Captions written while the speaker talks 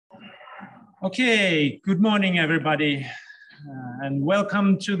Okay, good morning, everybody, and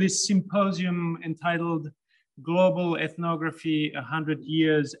welcome to this symposium entitled Global Ethnography 100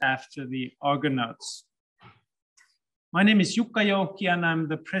 Years After the Argonauts. My name is Jukka Joukki, and I'm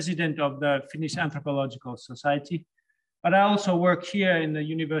the president of the Finnish Anthropological Society, but I also work here in the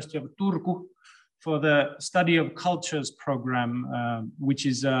University of Turku for the Study of Cultures program, which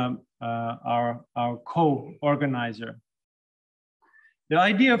is our co-organizer. The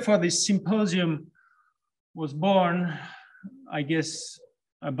idea for this symposium was born, I guess,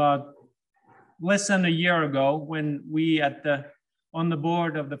 about less than a year ago when we on the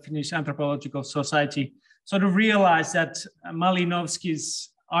board of the Finnish Anthropological Society sort of realized that Malinowski's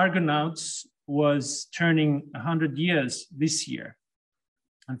Argonauts was turning 100 years this year.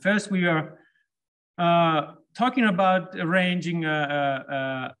 And first we are talking about arranging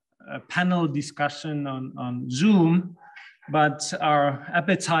a panel discussion on Zoom, but our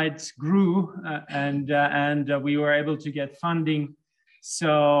appetite grew and we were able to get funding.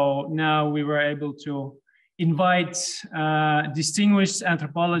 So now we were able to invite distinguished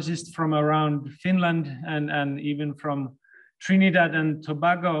anthropologists from around Finland and even from Trinidad and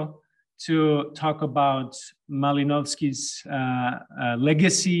Tobago to talk about Malinowski's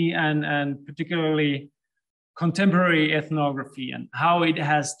legacy and particularly contemporary ethnography and how it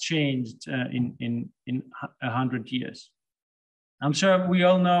has changed in 100 years. I'm sure we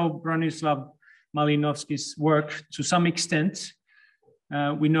all know Bronislaw Malinowski's work to some extent.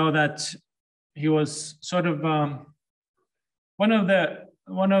 We know that he was sort of one of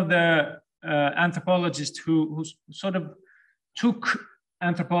the anthropologists who sort of took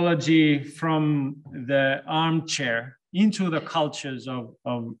anthropology from the armchair into the cultures of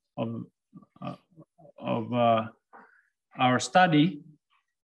our study,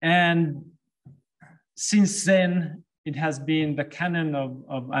 and since then it has been the canon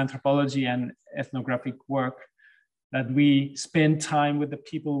of anthropology and ethnographic work that we spend time with the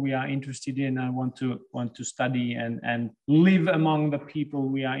people we are interested in and want to study and live among the people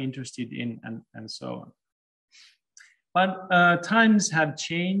we are interested in and so on. But times have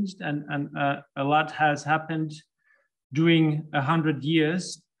changed and a lot has happened during 100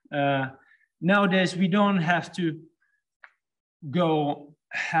 years. Nowadays, we don't have to go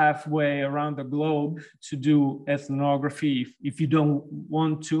halfway around the globe to do ethnography if you don't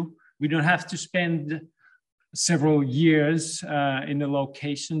want to. We don't have to spend several years in a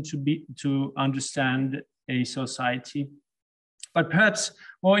location to understand a society. But perhaps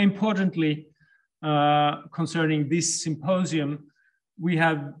more importantly, concerning this symposium, we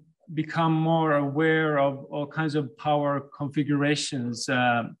have become more aware of all kinds of power configurations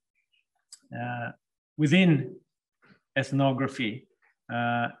within ethnography.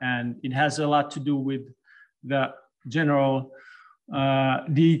 And it has a lot to do with the general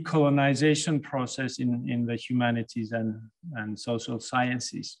decolonization process in the humanities and social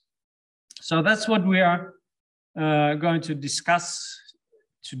sciences. So that's what we are going to discuss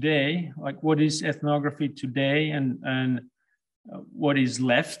today, like what is ethnography today and what is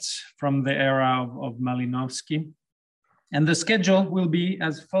left from the era of Malinowski. And the schedule will be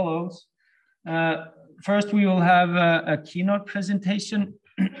as follows. First, we will have a keynote presentation.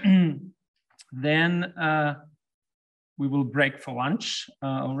 Then we will break for lunch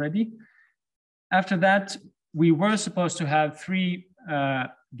already. After that, we were supposed to have 3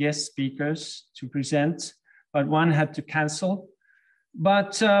 guest speakers to present, but one had to cancel.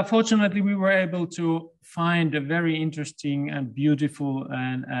 But fortunately, we were able to find a very interesting and beautiful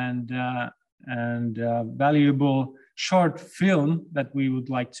and valuable short film that we would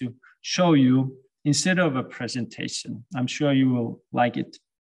like to show you instead of a presentation. I'm sure you will like it.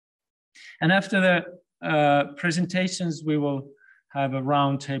 And after the presentations, we will have a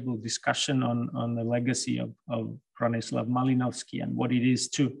roundtable discussion on the legacy of Bronislaw Malinowski and what it is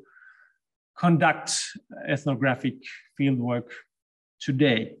to conduct ethnographic fieldwork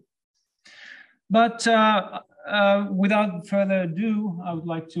today. But without further ado, I would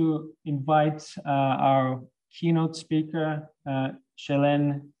like to invite our keynote speaker,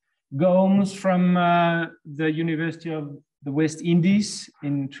 Shelene Gomes from the University of the West Indies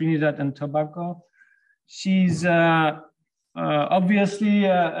in Trinidad and Tobago. She's obviously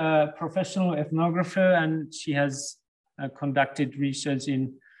a professional ethnographer, and she has conducted research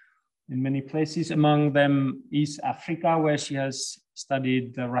in many places, among them East Africa, where she has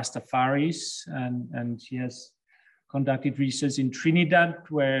studied the Rastafaris, and she has conducted research in Trinidad,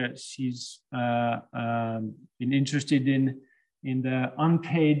 where she's been interested in the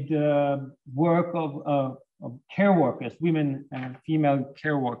unpaid work of care workers, women and female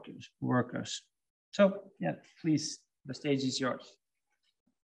care workers. So yeah, please, the stage is yours.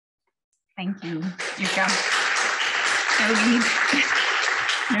 Thank you, Yuka.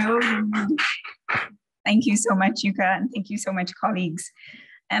 No. Thank you so much, Yuka, and thank you so much, colleagues.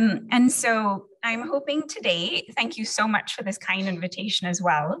 And so I'm hoping today, thank you so much for this kind invitation as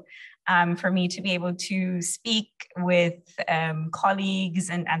well, for me to be able to speak with colleagues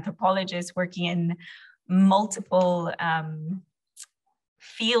and anthropologists working in multiple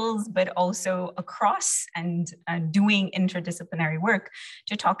fields, but also across and doing interdisciplinary work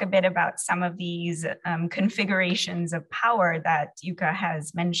to talk a bit about some of these configurations of power that Yuka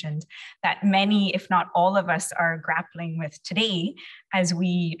has mentioned, that many, if not all of us, are grappling with today as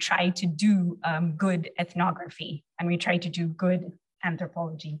we try to do good ethnography and we try to do good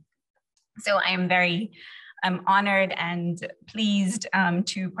anthropology. So I am very honored and pleased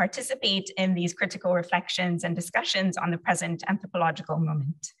to participate in these critical reflections and discussions on the present anthropological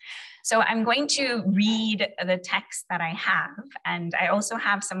moment. So I'm going to read the text that I have, and I also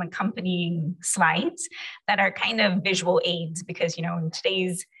have some accompanying slides that are kind of visual aids because, you know, in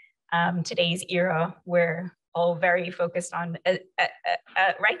today's era, we're all very focused on,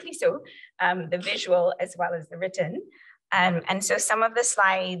 rightly so, the visual as well as the written. And so some of the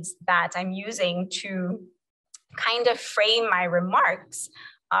slides that I'm using to kind of frame my remarks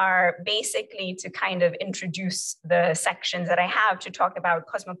are basically to kind of introduce the sections that I have to talk about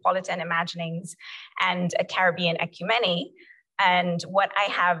cosmopolitan imaginings and a Caribbean oikoumene, and what I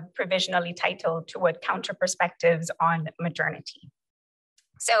have provisionally titled Toward Counter Perspectives on Modernity.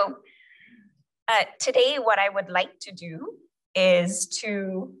 So today what I would like to do is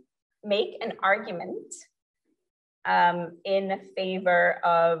to make an argument in favor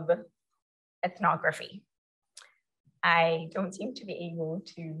of ethnography. I don't seem to be able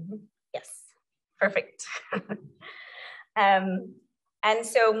to, yes, perfect. And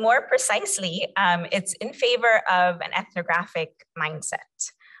so more precisely, it's in favor of an ethnographic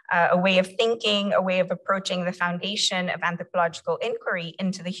mindset, a way of thinking, a way of approaching the foundation of anthropological inquiry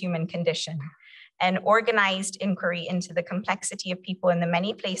into the human condition, an organized inquiry into the complexity of people in the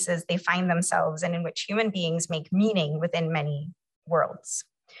many places they find themselves and in which human beings make meaning within many worlds.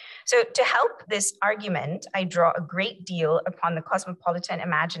 So to help this argument, I draw a great deal upon the cosmopolitan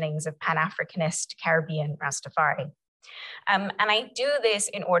imaginings of Pan-Africanist Caribbean Rastafari. And I do this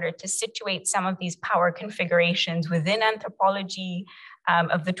in order to situate some of these power configurations within anthropology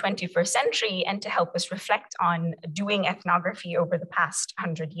of the 21st century and to help us reflect on doing ethnography over the past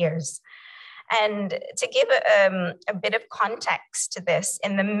 100 years. And to give a bit of context to this,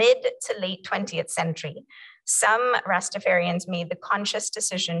 in the mid to late 20th century, some Rastafarians made the conscious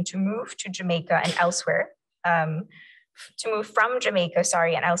decision to move to Jamaica and elsewhere, to move from Jamaica,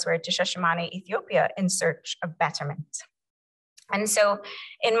 and elsewhere to Shashamane, Ethiopia in search of betterment. And so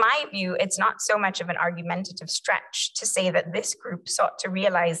in my view, it's not so much of an argumentative stretch to say that this group sought to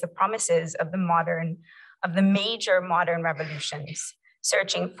realize the promises of the major modern revolutions,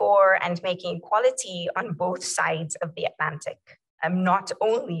 searching for and making equality on both sides of the Atlantic, not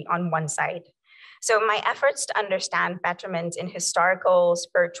only on one side. So my efforts to understand betterment in historical,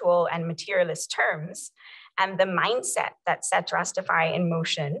 spiritual, and materialist terms, and the mindset that set Rastafari in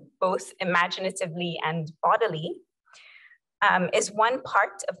motion, both imaginatively and bodily, is one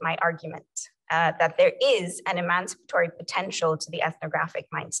part of my argument, that there is an emancipatory potential to the ethnographic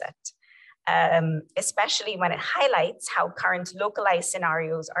mindset, especially when it highlights how current localized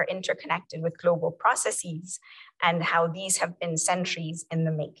scenarios are interconnected with global processes and how these have been centuries in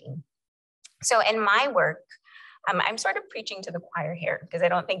the making. So in my work, I'm sort of preaching to the choir here because I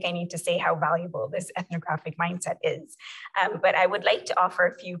don't think I need to say how valuable this ethnographic mindset is, but I would like to offer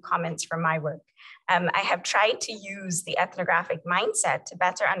a few comments from my work. I have tried to use the ethnographic mindset to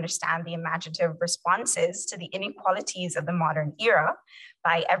better understand the imaginative responses to the inequalities of the modern era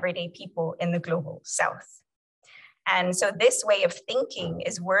by everyday people in the global South. And so this way of thinking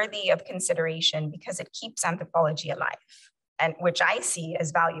is worthy of consideration because it keeps anthropology alive, and which I see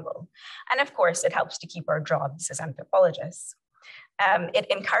as valuable. And of course, it helps to keep our jobs as anthropologists. It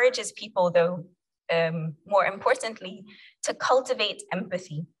encourages people, though, more importantly, to cultivate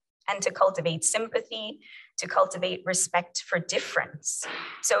empathy and to cultivate sympathy, to cultivate respect for difference.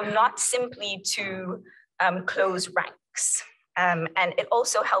 So not simply to close ranks. And it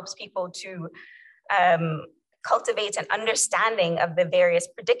also helps people to cultivate an understanding of the various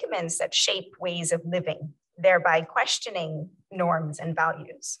predicaments that shape ways of living, thereby questioning norms and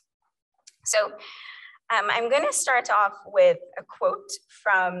values. So I'm going to start off with a quote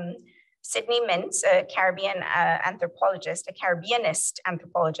from Sydney Mintz, a Caribbean anthropologist, a Caribbeanist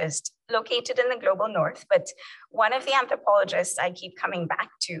anthropologist located in the global north, but one of the anthropologists I keep coming back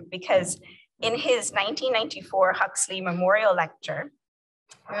to because in his 1994 Huxley Memorial Lecture,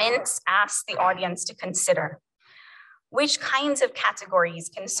 Mintz asked the audience to consider which kinds of categories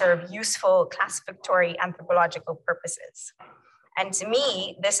can serve useful classificatory anthropological purposes. And to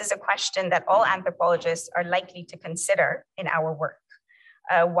me, this is a question that all anthropologists are likely to consider in our work,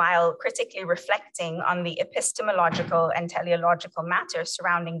 while critically reflecting on the epistemological and teleological matters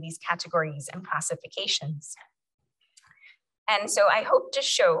surrounding these categories and classifications. And so I hope to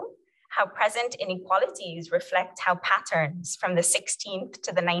show how present inequalities reflect how patterns from the 16th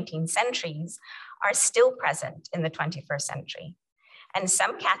to the 19th centuries are still present in the 21st century. And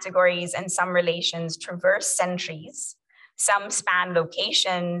some categories and some relations traverse centuries, some span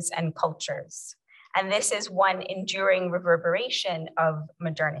locations and cultures. And this is one enduring reverberation of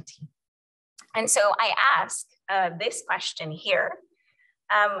modernity. And so I ask this question here.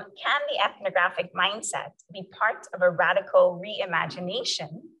 Can the ethnographic mindset be part of a radical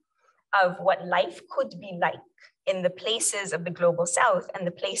reimagination of what life could be like in the places of the global South and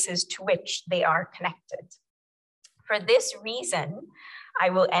the places to which they are connected? For this reason, I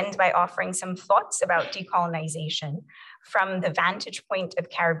will end by offering some thoughts about decolonization from the vantage point of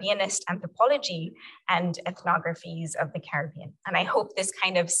Caribbeanist anthropology and ethnographies of the Caribbean. And I hope this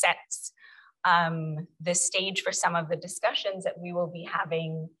kind of sets the stage for some of the discussions that we will be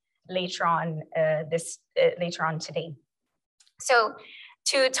having later on today. So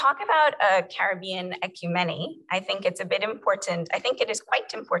to talk about Caribbean ecumene, I think it's a bit important. I think it is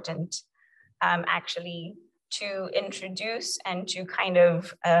quite important, actually, to introduce and to kind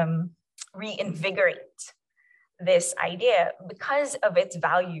of reinvigorate this idea because of its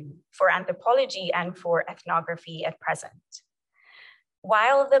value for anthropology and for ethnography at present.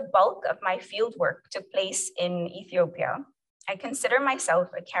 While the bulk of my fieldwork took place in Ethiopia, I consider myself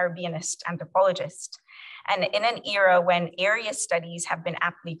a Caribbeanist anthropologist. And in an era when area studies have been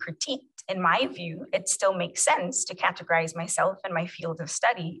aptly critiqued, in my view, it still makes sense to categorize myself and my field of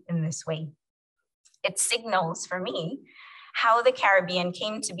study in this way. It signals for me how the Caribbean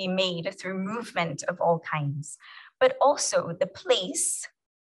came to be made through movement of all kinds, but also the place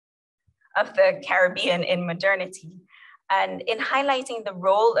of the Caribbean in modernity. And in highlighting the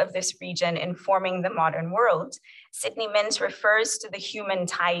role of this region in forming the modern world, Sidney Mintz refers to the human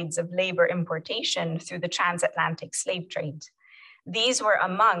tides of labor importation through the transatlantic slave trade. These were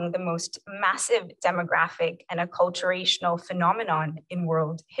among the most massive demographic and acculturational phenomenon in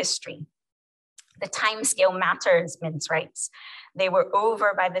world history. The timescale matters, Mintz writes. They were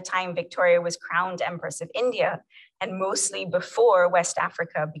over by the time Victoria was crowned Empress of India, and mostly before West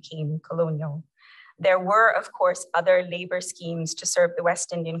Africa became colonial. There were, of course, other labor schemes to serve the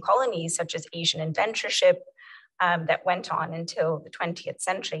West Indian colonies, such as Asian indentureship, that went on until the 20th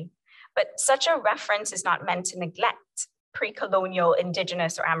century. But such a reference is not meant to neglect pre-colonial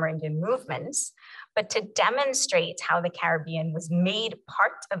indigenous or Amerindian movements, but to demonstrate how the Caribbean was made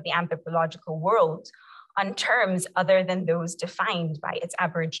part of the anthropological world on terms other than those defined by its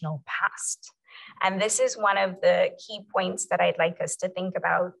Aboriginal past. And this is one of the key points that I'd like us to think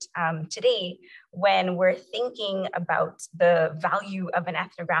about today when we're thinking about the value of an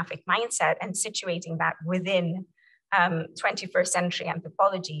ethnographic mindset and situating that within 21st century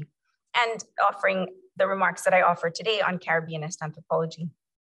anthropology, and offering the remarks that I offer today on Caribbeanist anthropology.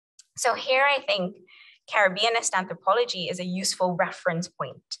 So here I think Caribbeanist anthropology is a useful reference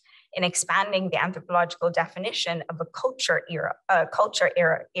point in expanding the anthropological definition of a culture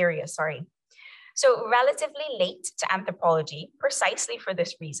area. So relatively late to anthropology, precisely for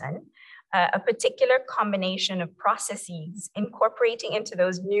this reason, a particular combination of processes incorporating into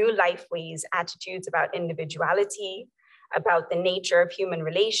those new life ways attitudes about individuality, about the nature of human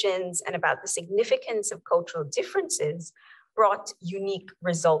relations, and about the significance of cultural differences brought unique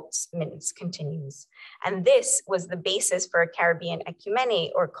results, Mintz continues. And this was the basis for a Caribbean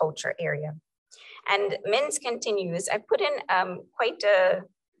ecumene or culture area. And Mintz continues, I put in quite a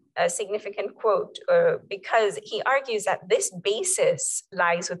significant quote because he argues that this basis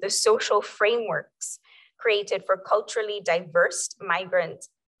lies with the social frameworks created for culturally diverse migrant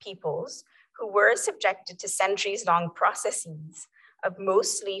peoples who were subjected to centuries-long processes of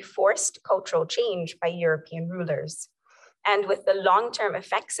mostly forced cultural change by European rulers, and with the long-term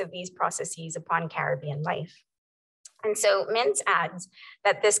effects of these processes upon Caribbean life. And so Mintz adds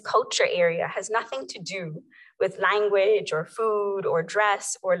that this culture area has nothing to do with language or food or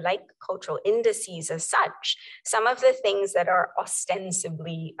dress or like cultural indices as such, some of the things that are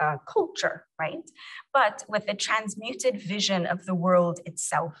ostensibly culture, right? But with the transmuted vision of the world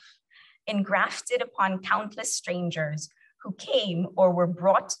itself, engrafted upon countless strangers who came or were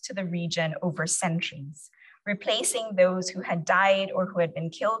brought to the region over centuries, replacing those who had died or who had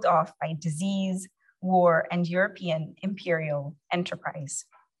been killed off by disease, war, and European imperial enterprise.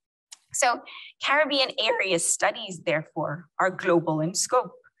 So Caribbean area studies, therefore, are global in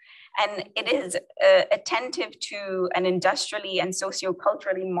scope. And it is attentive to an industrially and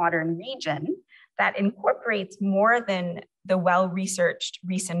socioculturally modern region that incorporates more than the well-researched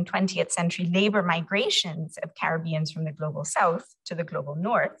recent 20th century labor migrations of Caribbeans from the global south to the global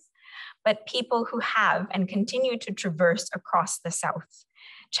north, but people who have and continue to traverse across the south,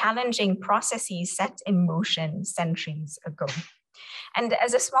 challenging processes set in motion centuries ago. And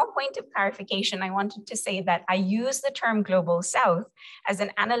as a small point of clarification, I wanted to say that I use the term global south as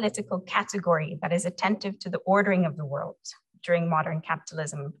an analytical category that is attentive to the ordering of the world during modern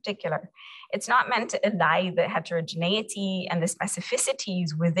capitalism in particular. It's not meant to elide the heterogeneity and the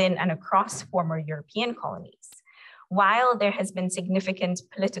specificities within and across former European colonies. While there has been significant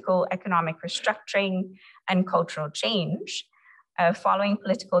political, economic restructuring and cultural change following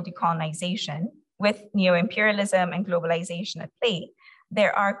political decolonization, with neo-imperialism and globalization at play,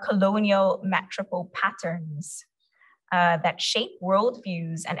 there are colonial metropole patterns that shape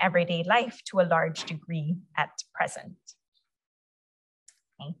worldviews and everyday life to a large degree at present.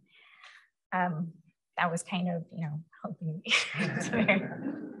 Okay. That was kind of, helping me.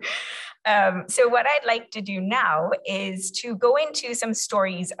 So what I'd like to do now is to go into some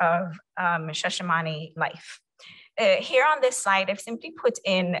stories of Shashamane life. Here on this slide, I've simply put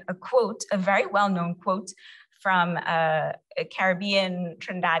in a quote, a very well-known quote from a Caribbean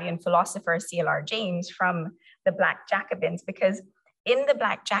Trinidadian philosopher, C.L.R. James, from the Black Jacobins, because in the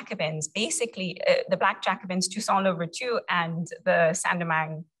Black Jacobins, basically, the Black Jacobins, Toussaint Louverture and the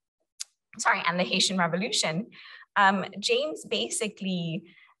and the Haitian Revolution, James basically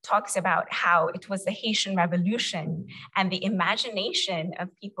talks about how it was the Haitian Revolution and the imagination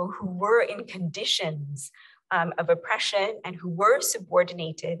of people who were in conditions of oppression and who were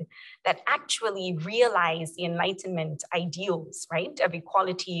subordinated that actually realized the Enlightenment ideals, right, of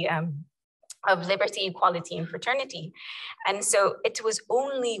equality, of liberty, equality, and fraternity. And so it was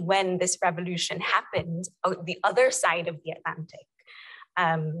only when this revolution happened, the other side of the Atlantic,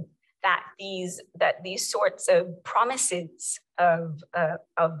 that these sorts of promises of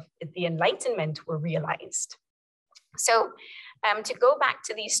the Enlightenment were realized. So to go back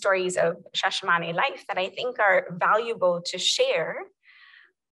to these stories of Shashamane life that I think are valuable to share,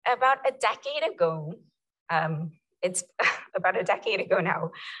 about a decade ago, it's about a decade ago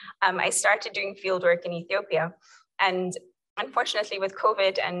now, I started doing fieldwork in Ethiopia. And unfortunately with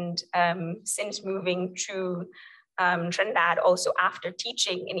COVID and since moving to Trinidad, also after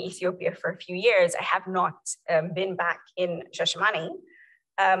teaching in Ethiopia for a few years, I have not been back in Shashamane.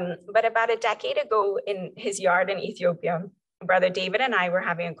 But about a decade ago in his yard in Ethiopia, Brother David and I were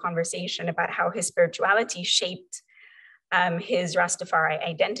having a conversation about how his spirituality shaped his Rastafari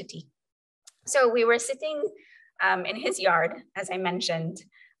identity. So we were sitting in his yard, as I mentioned,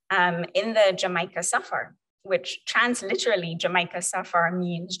 in the Jamaica Safar, which transliterally Jamaica Safar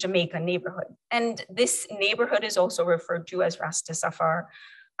means Jamaica neighborhood. And this neighborhood is also referred to as Rasta Safar.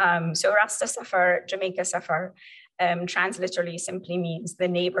 So Rasta Safar, Jamaica Safar, transliterally simply means the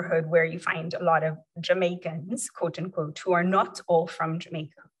neighborhood where you find a lot of Jamaicans, quote unquote, who are not all from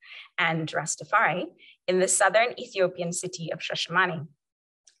Jamaica and Rastafari in the southern Ethiopian city of Shashamane.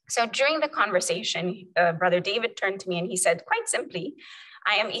 So during the conversation, Brother David turned to me and he said, quite simply,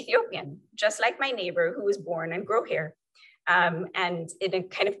 I am Ethiopian, just like my neighbor who was born and grew here. And in a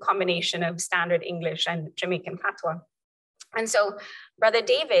kind of combination of standard English and Jamaican patois. And so Brother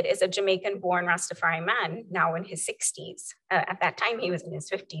David is a Jamaican-born Rastafari man, now in his 60s. At that time, he was in his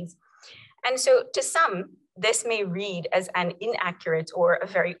 50s. And so to some, this may read as an inaccurate or a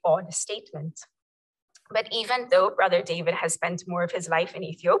very odd statement. But even though Brother David has spent more of his life in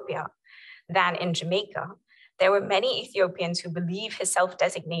Ethiopia than in Jamaica, there were many Ethiopians who believe his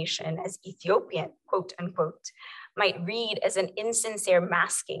self-designation as Ethiopian, quote unquote, might read as an insincere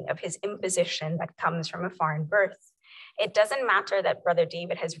masking of his imposition that comes from a foreign birth. It doesn't matter that Brother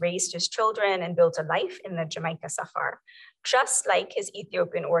David has raised his children and built a life in the Jamaica Safar, just like his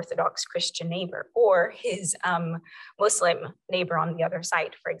Ethiopian Orthodox Christian neighbor or his Muslim neighbor on the other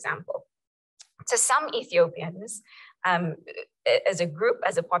side, for example. To some Ethiopians, as a group,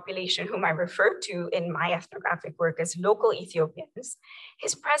 as a population whom I refer to in my ethnographic work as local Ethiopians,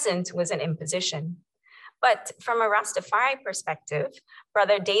 his presence was an imposition. But from a Rastafari perspective,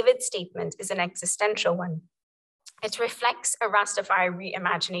 Brother David's statement is an existential one. It reflects a Rastafari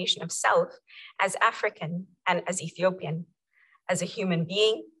reimagination of self as African and as Ethiopian, as a human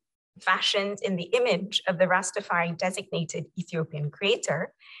being, fashioned in the image of the Rastafari designated Ethiopian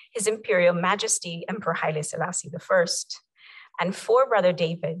creator, His Imperial Majesty Emperor Haile Selassie I, And for Brother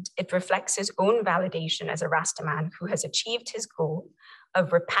David, it reflects his own validation as a Rastaman who has achieved his goal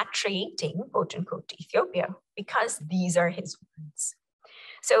of repatriating, quote unquote, to Ethiopia, because these are his words.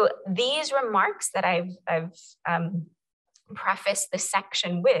 So these remarks that I've prefaced this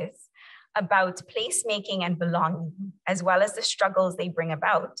section with about placemaking and belonging, as well as the struggles they bring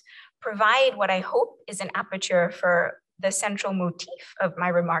about, provide what I hope is an aperture for the central motif of my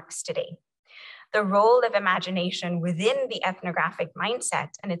remarks today: the role of imagination within the ethnographic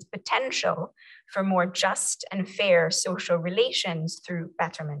mindset and its potential for more just and fair social relations through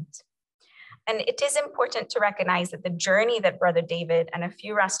betterment. And it is important to recognize that the journey that Brother David and a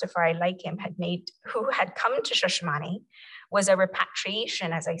few Rastafari like him had made, who had come to Shashamane, was a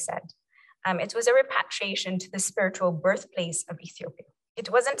repatriation, as I said. It was a repatriation to the spiritual birthplace of Ethiopia. It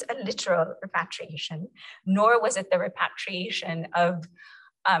wasn't a literal repatriation, nor was it the repatriation of,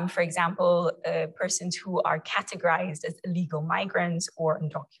 for example, persons who are categorized as illegal migrants or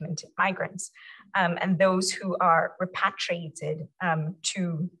undocumented migrants, and those who are repatriated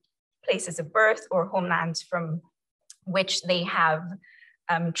to places of birth or homelands from which they have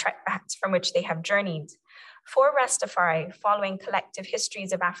journeyed. For Rastafari, following collective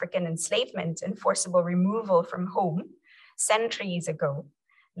histories of African enslavement and forcible removal from home centuries ago,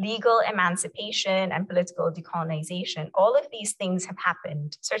 legal emancipation and political decolonization, all of these things have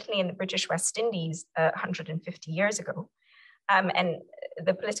happened, certainly in the British West Indies 150 years ago. And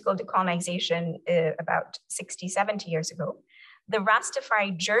the political decolonization about 60, 70 years ago. The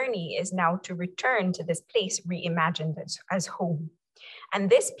Rastafari journey is now to return to this place reimagined as home. And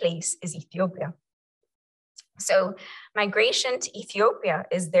this place is Ethiopia. So migration to Ethiopia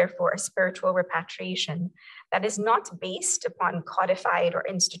is therefore a spiritual repatriation that is not based upon codified or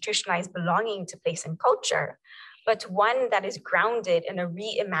institutionalized belonging to place and culture, but one that is grounded in a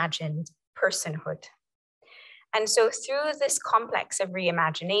reimagined personhood. And so through this complex of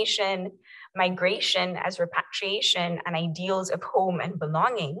reimagination, migration as repatriation, and ideals of home and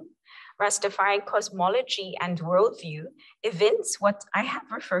belonging, Rastafari cosmology and worldview evince what I have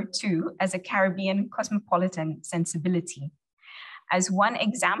referred to as a Caribbean cosmopolitan sensibility. As one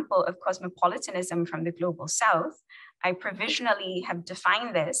example of cosmopolitanism from the global south, I provisionally have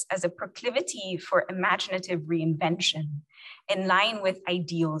defined this as a proclivity for imaginative reinvention in line with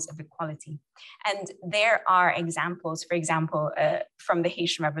ideals of equality. And there are examples, for example, from the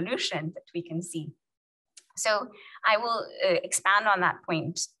Haitian Revolution that we can see. So I will expand on that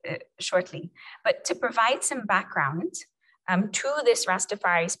point shortly, but to provide some background to this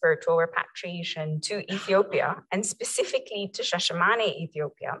Rastafari spiritual repatriation to Ethiopia, and specifically to Shashamane,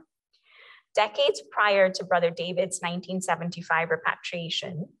 Ethiopia, decades prior to Brother David's 1975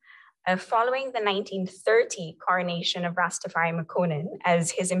 repatriation, following the 1930 coronation of Rastafari Makonnen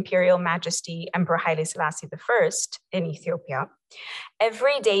as His Imperial Majesty Emperor Haile Selassie I in Ethiopia,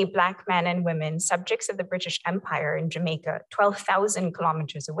 everyday Black men and women, subjects of the British Empire in Jamaica, 12,000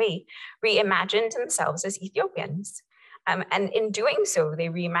 kilometers away, reimagined themselves as Ethiopians. And in doing so, they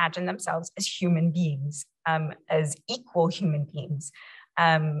reimagined themselves as human beings, as equal human beings,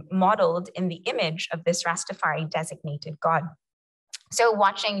 modeled in the image of this Rastafari designated God. So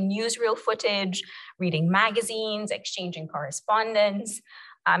watching newsreel footage, reading magazines, exchanging correspondence,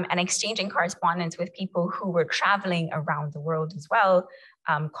 and exchanging correspondence with people who were traveling around the world as well,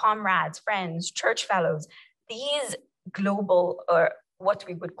 comrades, friends, church fellows, these global, or what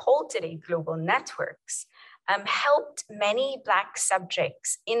we would call today global networks, helped many Black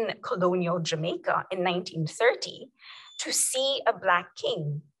subjects in colonial Jamaica in 1930 to see a Black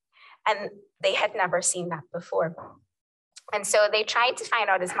king. And they had never seen that before. And so they tried to find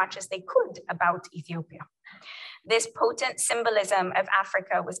out as much as they could about Ethiopia. This potent symbolism of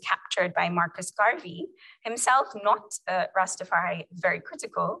Africa was captured by Marcus Garvey, himself not Rastafari, very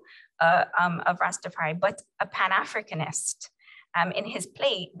critical of Rastafari, but a Pan-Africanist, in his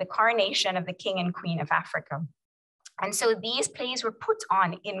play, The Coronation of the King and Queen of Africa. And so these plays were put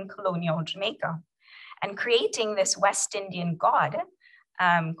on in colonial Jamaica, and creating this West Indian god,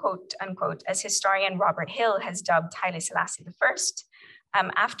 quote unquote, as historian Robert Hill has dubbed Haile Selassie I,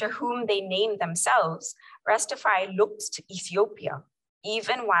 after whom they named themselves, Rastafari looked to Ethiopia,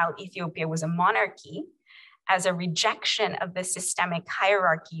 even while Ethiopia was a monarchy, as a rejection of the systemic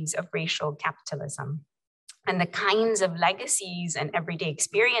hierarchies of racial capitalism and the kinds of legacies and everyday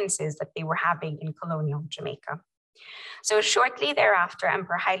experiences that they were having in colonial Jamaica. So shortly thereafter,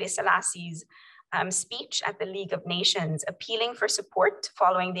 Emperor Haile Selassie's speech at the League of Nations, appealing for support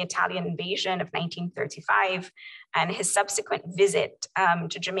following the Italian invasion of 1935 and his subsequent visit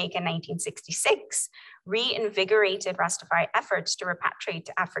to Jamaica in 1966, reinvigorated Rastafari efforts to repatriate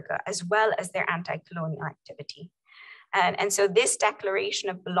to Africa, as well as their anti-colonial activity. And so this declaration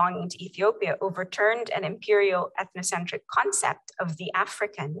of belonging to Ethiopia overturned an imperial ethnocentric concept of the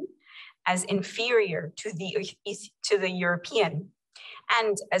African as inferior to the European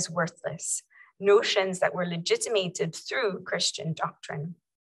and as worthless, notions that were legitimated through Christian doctrine.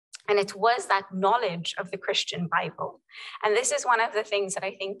 And it was that knowledge of the Christian Bible. And this is one of the things that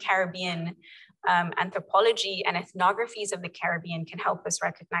I think Caribbean anthropology and ethnographies of the Caribbean can help us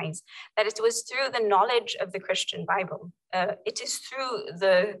recognize, that it was through the knowledge of the Christian Bible. It is through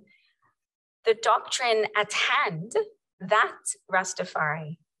the doctrine at hand that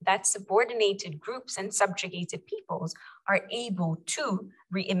Rastafari, that subordinated groups and subjugated peoples are able to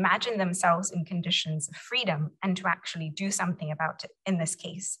reimagine themselves in conditions of freedom and to actually do something about it, in this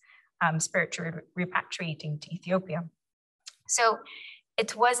case, spiritually repatriating to Ethiopia. So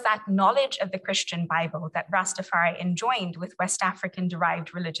it was that knowledge of the Christian Bible that Rastafari enjoined with West African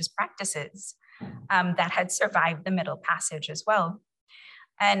derived religious practices that had survived the Middle Passage as well.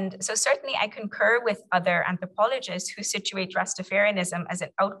 And so certainly I concur with other anthropologists who situate Rastafarianism as an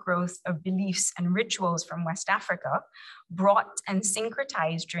outgrowth of beliefs and rituals from West Africa, brought and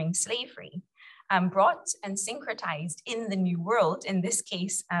syncretized during slavery, brought and syncretized in the New World, in this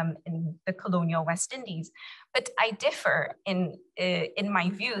case, in the colonial West Indies. But I differ in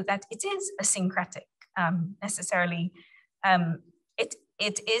my view that it is a syncretic, necessarily.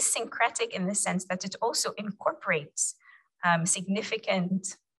 It is syncretic in the sense that it also incorporates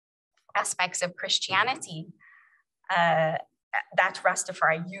significant aspects of Christianity that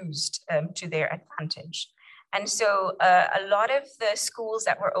Rastafari used to their advantage. And so a lot of the schools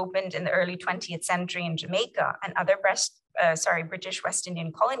that were opened in the early 20th century in Jamaica and other British West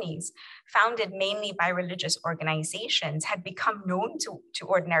Indian colonies, founded mainly by religious organizations, had become known to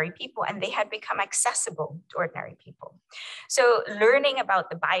ordinary people, and they had become accessible to ordinary people. So learning about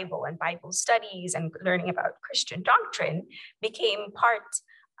the Bible and Bible studies and learning about Christian doctrine became part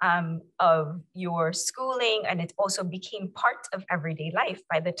of your schooling, and it also became part of everyday life.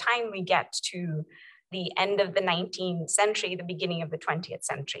 By the time we get to the end of the 19th century, the beginning of the 20th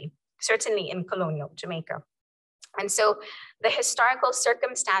century, certainly in colonial Jamaica. And so the historical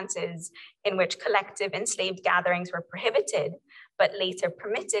circumstances in which collective enslaved gatherings were prohibited, but later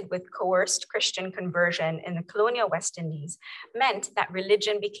permitted with coerced Christian conversion in the colonial West Indies, meant that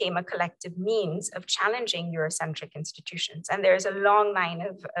religion became a collective means of challenging Eurocentric institutions. And there's a long line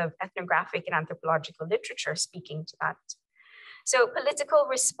of ethnographic and anthropological literature speaking to that. So political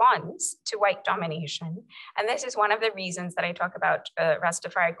response to white domination, and this is one of the reasons that I talk about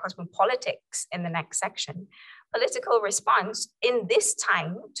Rastafari cosmopolitics in the next section. Political response in this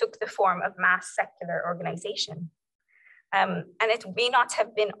time took the form of mass secular organization. And it may not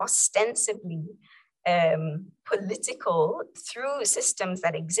have been ostensibly political through systems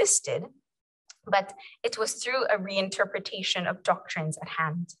that existed, but it was through a reinterpretation of doctrines at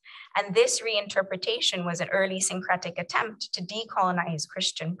hand. And this reinterpretation was an early syncretic attempt to decolonize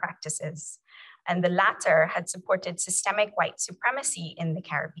Christian practices. And the latter had supported systemic white supremacy in the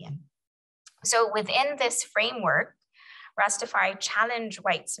Caribbean. So within this framework, Rastafari challenged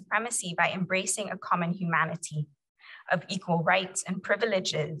white supremacy by embracing a common humanity of equal rights and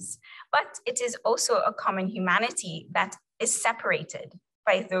privileges. But it is also a common humanity that is separated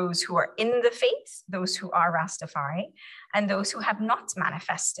by those who are in the faith, those who are Rastafari, and those who have not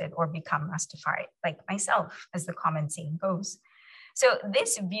manifested or become Rastafari, like myself, as the common saying goes. So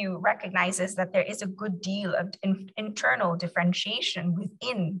this view recognizes that there is a good deal of internal differentiation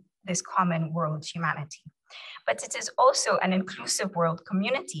within this common world humanity. But it is also an inclusive world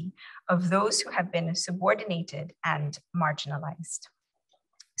community of those who have been subordinated and marginalized.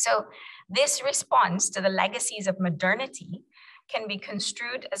 So this response to the legacies of modernity can be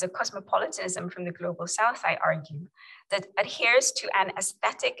construed as a cosmopolitanism from the global south, I argue, that adheres to an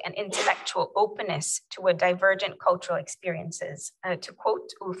aesthetic and intellectual openness toward divergent cultural experiences, to quote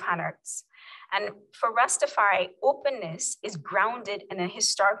Ulf Hannertz. And for Rastafari, openness is grounded in a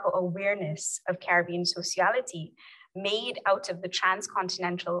historical awareness of Caribbean sociality made out of the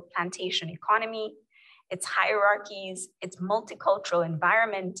transcontinental plantation economy, its hierarchies, its multicultural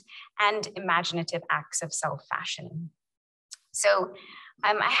environment, and imaginative acts of self-fashioning. So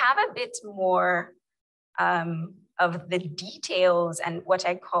I have a bit more of the details and what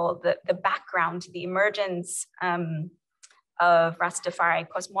I call the background to the emergence of Rastafari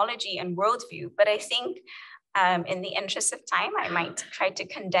cosmology and worldview. But I think in the interest of time, I might try to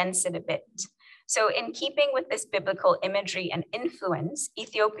condense it a bit. So in keeping with this biblical imagery and influence,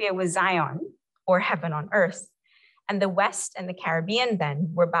 Ethiopia was Zion, or heaven on earth, and the West and the Caribbean then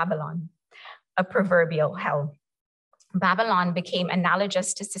were Babylon, a proverbial hell. Babylon became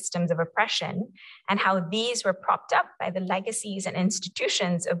analogous to systems of oppression and how these were propped up by the legacies and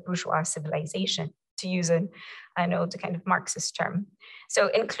institutions of bourgeois civilization, to use an old kind of Marxist term. So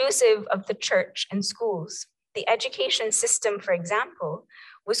inclusive of the church and schools. The education system, for example,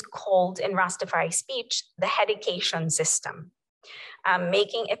 was called in Rastafari speech, the education system,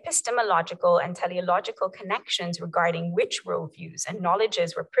 making epistemological and teleological connections regarding which worldviews and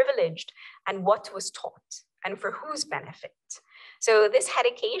knowledges were privileged and what was taught and for whose benefit. So this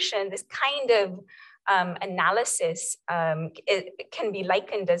education, this kind of analysis it can be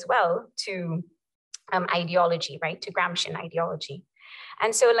likened as well to ideology, right, to Gramscian ideology.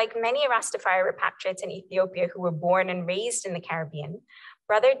 And so like many Rastafari repatriates in Ethiopia who were born and raised in the Caribbean,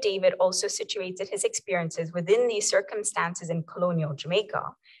 Brother David also situated his experiences within these circumstances in colonial Jamaica.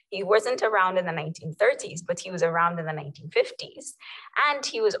 He wasn't around in the 1930s, but he was around in the 1950s. And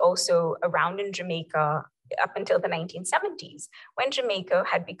he was also around in Jamaica up until the 1970s, when Jamaica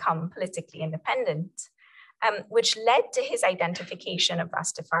had become politically independent, which led to his identification of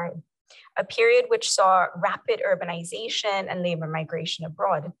Rastafari, a period which saw rapid urbanization and labor migration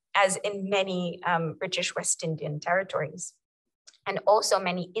abroad, as in many British West Indian territories, and also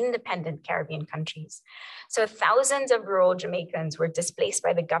many independent Caribbean countries. So thousands of rural Jamaicans were displaced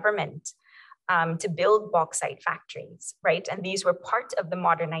by the government to build bauxite factories, right? And these were part of the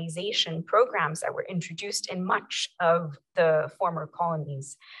modernization programs that were introduced in much of the former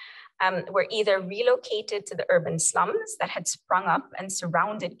colonies. Were either relocated to the urban slums that had sprung up and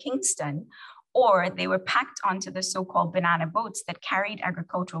surrounded Kingston, or they were packed onto the so-called banana boats that carried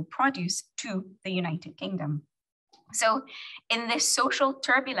agricultural produce to the United Kingdom. So in this social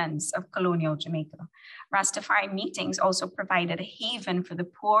turbulence of colonial Jamaica, Rastafari meetings also provided a haven for the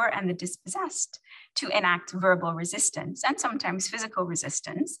poor and the dispossessed to enact verbal resistance and sometimes physical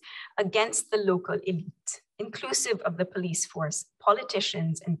resistance against the local elite, inclusive of the police force,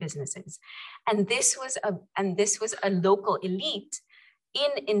 politicians, and businesses. And this was a local elite in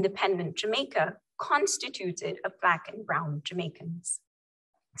independent Jamaica constituted of Black and brown Jamaicans.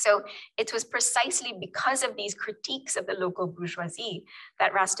 So it was precisely because of these critiques of the local bourgeoisie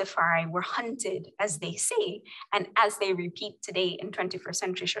that Rastafari were hunted, as they say, and as they repeat today in 21st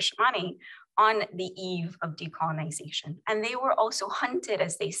century Shashamane, on the eve of decolonization. And they were also hunted,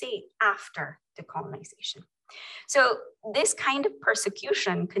 as they say, after decolonization. So this kind of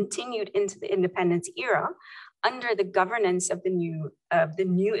persecution continued into the independence era under the governance of the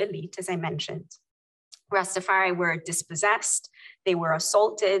new elite, as I mentioned. Rastafari were dispossessed, they were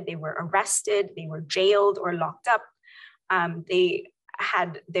assaulted, they were arrested, they were jailed or locked up. They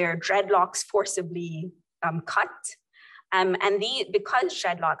had their dreadlocks forcibly cut. Because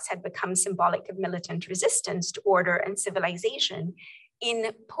dreadlocks had become symbolic of militant resistance to order and civilization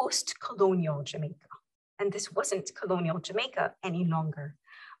in post-colonial Jamaica. And this wasn't colonial Jamaica any longer,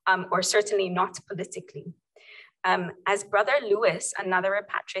 or certainly not politically. As Brother Lewis, another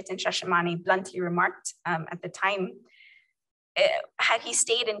repatriate in Shashamane, bluntly remarked at the time, had he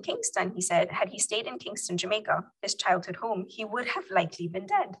stayed in Kingston, he said, had he stayed in Kingston, Jamaica, his childhood home, he would have likely been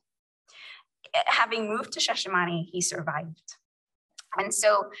dead. Having moved to Shashamane, he survived. And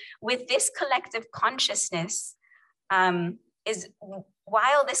so with this collective consciousness,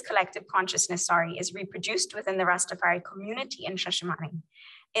 while this collective consciousness, is reproduced within the Rastafari community in Shashamane,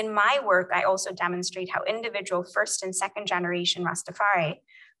 in my work, I also demonstrate how individual first and second generation Rastafari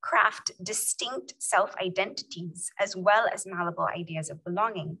craft distinct self-identities as well as malleable ideas of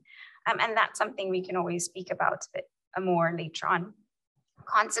belonging. And that's something we can always speak about a bit more later on.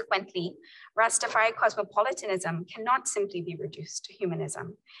 Consequently, Rastafari cosmopolitanism cannot simply be reduced to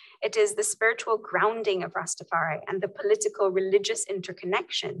humanism. It is the spiritual grounding of Rastafari and the political religious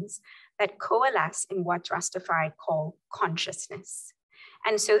interconnections that coalesce in what Rastafari call consciousness.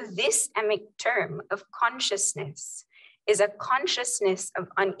 And so this emic term of consciousness is a consciousness of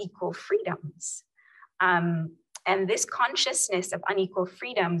unequal freedoms. And this consciousness of unequal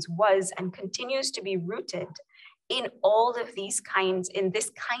freedoms was and continues to be rooted in all of these kinds, in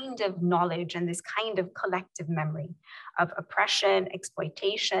this kind of knowledge and this kind of collective memory of oppression,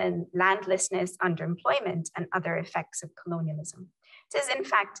 exploitation, landlessness, underemployment, and other effects of colonialism. It is in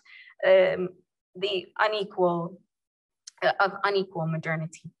fact the unequal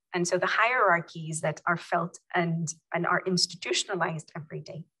modernity. And so the hierarchies that are felt and are institutionalized every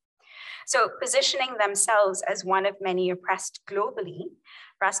day. So positioning themselves as one of many oppressed globally,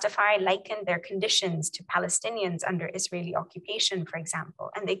 Rastafari likened their conditions to Palestinians under Israeli occupation, for example,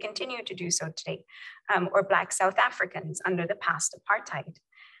 and they continue to do so today, or Black South Africans under the past apartheid.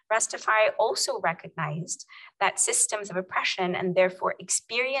 Rastafari also recognized that systems of oppression and therefore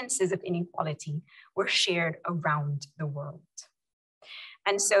experiences of inequality were shared around the world.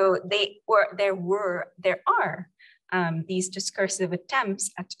 And so there are these discursive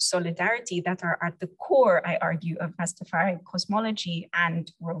attempts at solidarity that are at the core, I argue, of Rastafari cosmology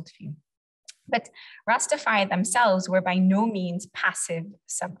and worldview. But Rastafari themselves were by no means passive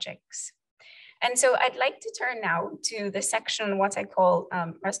subjects. And so I'd like to turn now to the section, what I call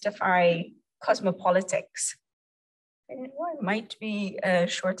Rastafari cosmopolitics. I might be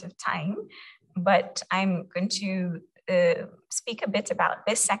short of time, but I'm going to speak a bit about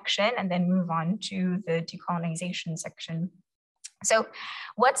this section and then move on to the decolonization section. So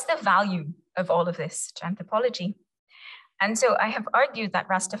what's the value of all of this to anthropology? And so I have argued that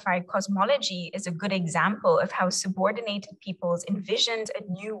Rastafari cosmology is a good example of how subordinated peoples envisioned a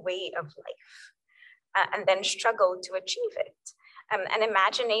new way of life and then struggled to achieve it. And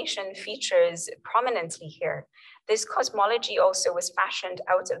imagination features prominently here. This cosmology also was fashioned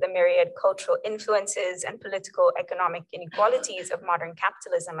out of the myriad cultural influences and political economic inequalities of modern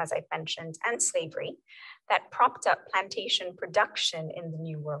capitalism, as I mentioned, and slavery that propped up plantation production in the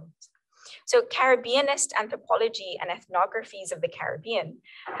New World. So Caribbeanist anthropology and ethnographies of the Caribbean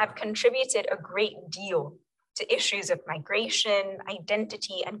have contributed a great deal to issues of migration,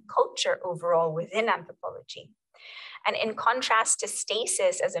 identity, and culture overall within anthropology. And in contrast to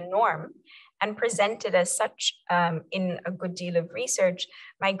stasis as a norm and presented as such in a good deal of research,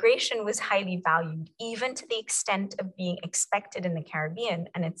 migration was highly valued, even to the extent of being expected in the Caribbean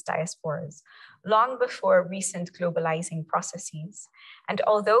and its diasporas, long before recent globalizing processes. And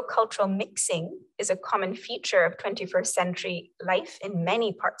although cultural mixing is a common feature of 21st century life in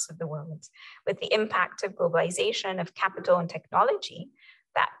many parts of the world, with the impact of globalization, of capital and technology,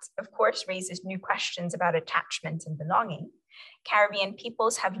 that of course raises new questions about attachment and belonging. Caribbean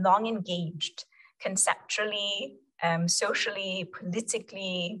peoples have long engaged conceptually, socially,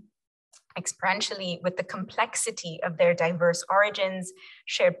 politically, experientially with the complexity of their diverse origins,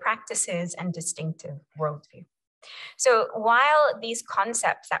 shared practices, and distinctive worldview. So while these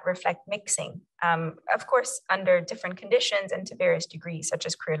concepts that reflect mixing, of course, under different conditions and to various degrees, such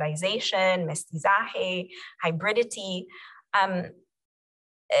as creolization, mestizaje, hybridity,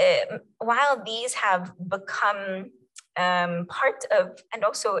 while these have become part of, and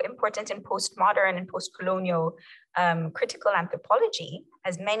also important in postmodern and postcolonial critical anthropology,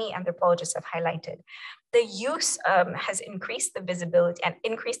 as many anthropologists have highlighted, the use has increased the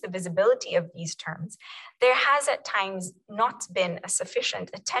visibility of these terms. There has at times not been a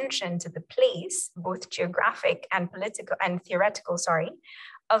sufficient attention to the place, both geographic and political and theoretical,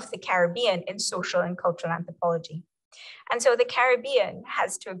 of the Caribbean in social and cultural anthropology. And so the Caribbean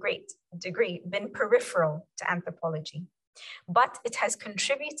has, to a great degree, been peripheral to anthropology, but it has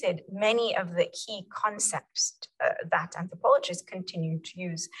contributed many of the key concepts that anthropologists continue to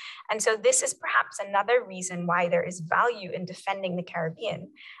use. And so this is perhaps another reason why there is value in defending the Caribbean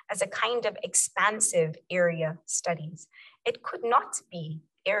as a kind of expansive area studies. It could not be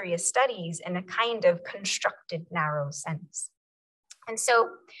area studies in a kind of constructed narrow sense. And so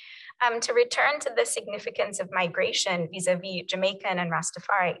to return to the significance of migration vis-a-vis Jamaica and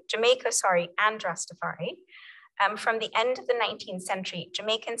Rastafari, from the end of the 19th century,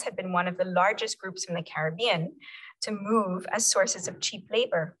 Jamaicans had been one of the largest groups from the Caribbean to move as sources of cheap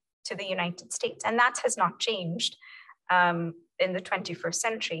labor to the United States. And that has not changed in the 21st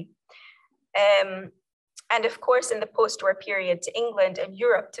century. And of course, in the post-war period to England and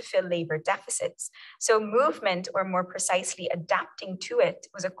Europe to fill labor deficits. So movement, or more precisely adapting to it,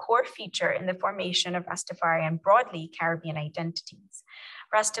 was a core feature in the formation of Rastafari and broadly Caribbean identities.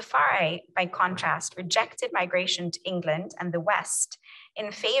 Rastafari, by contrast, rejected migration to England and the West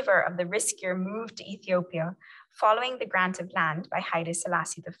in favor of the riskier move to Ethiopia following the grant of land by Haile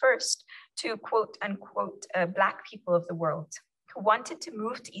Selassie I to quote unquote Black people of the world, who wanted to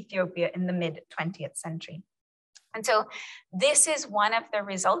move to Ethiopia in the mid-20th century. And so this is one of the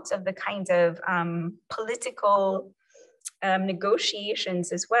results of the kind of political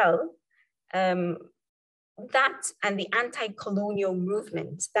negotiations as well, that and the anti-colonial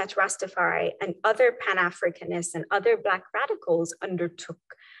movement that Rastafari and other Pan-Africanists and other Black radicals undertook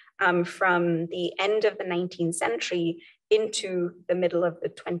from the end of the 19th century into the middle of the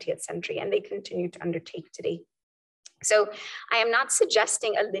 20th century, and they continue to undertake today. So I am not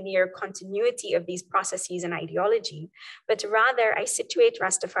suggesting a linear continuity of these processes and ideology, but rather I situate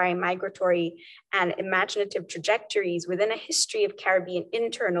Rastafari migratory and imaginative trajectories within a history of Caribbean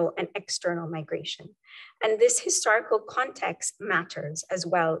internal and external migration. And this historical context matters as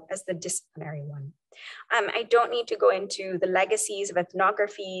well as the disciplinary one. I don't need to go into the legacies of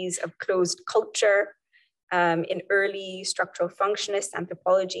ethnographies of closed culture in early structural functionist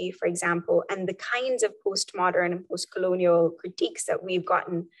anthropology, for example, and the kinds of postmodern and postcolonial critiques that we've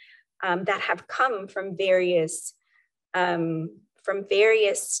gotten that have come from various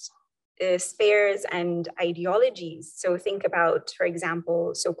spheres and ideologies. So think about, for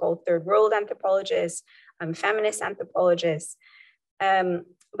example, so-called third world anthropologists, feminist anthropologists.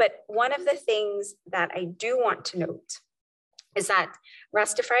 But one of the things that I do want to note is that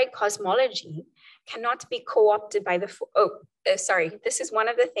Rastafari cosmology cannot be co-opted by the, this is one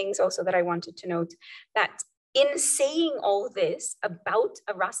of the things also that I wanted to note, that in saying all this about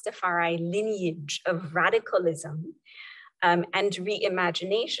a Rastafari lineage of radicalism and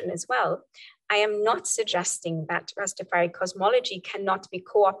reimagination as well, I am not suggesting that Rastafari cosmology cannot be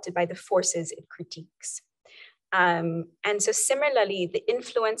co-opted by the forces it critiques. And so similarly, the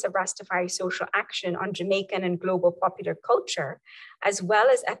influence of Rastafari social action on Jamaican and global popular culture, as well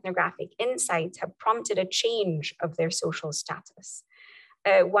as ethnographic insights, have prompted a change of their social status.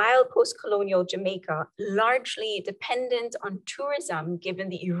 While post-colonial Jamaica, largely dependent on tourism, given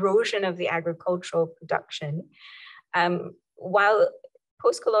the erosion of the agricultural production, while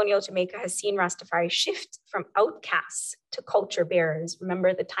post-colonial Jamaica has seen Rastafari shift from outcasts to culture bearers.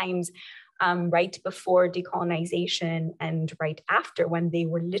 Remember the times right before decolonization and right after, when they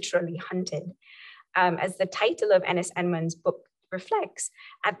were literally hunted. As the title of Ennis Enman's book reflects,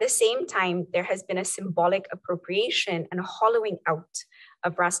 at the same time, there has been a symbolic appropriation and a hollowing out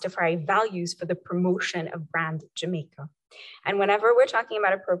of Rastafari values for the promotion of brand Jamaica. And whenever we're talking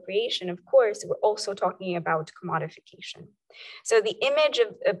about appropriation, of course, we're also talking about commodification. So the image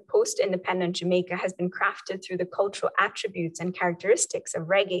of post-independent Jamaica has been crafted through the cultural attributes and characteristics of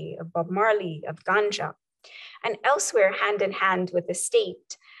reggae, of Bob Marley, of ganja. And elsewhere, hand in hand with the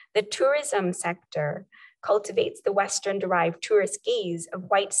state, the tourism sector cultivates the Western-derived tourist gaze of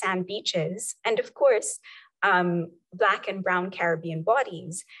white sand beaches, and of course, Black and brown Caribbean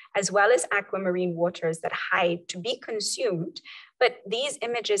bodies, as well as aquamarine waters that hide to be consumed. But these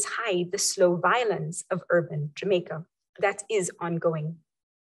images hide the slow violence of urban Jamaica that is ongoing.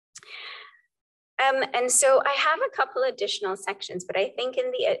 And so I have a couple additional sections, but I think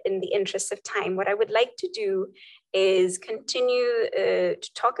in the interest of time, what I would like to do is continue to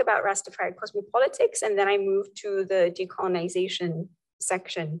talk about Rastafari cosmopolitics, and then I move to the decolonization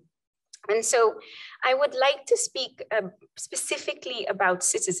section. And so I would like to speak specifically about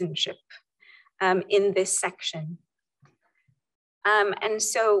citizenship in this section. And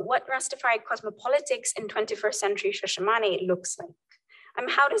so what Rastafari cosmopolitics in 21st century Shashamane looks like.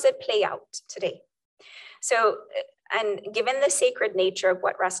 How does it play out today? So, and given the sacred nature of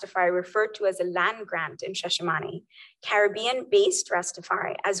what Rastafari referred to as a land grant in Shashamane, Caribbean-based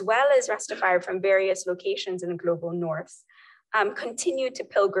Rastafari, as well as Rastafari from various locations in the global north, continued to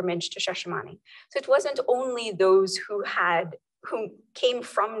pilgrimage to Shashamane. So it wasn't only those who came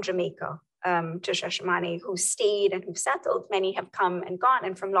from Jamaica to Shashamane, who stayed and who settled. Many have come and gone,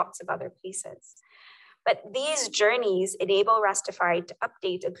 and from lots of other places. But these journeys enable Rastafari to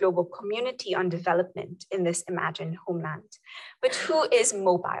update a global community on development in this imagined homeland. But who is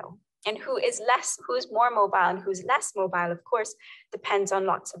mobile? And who's more mobile and who's less mobile, of course, depends on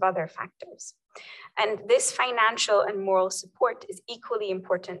lots of other factors. And this financial and moral support is equally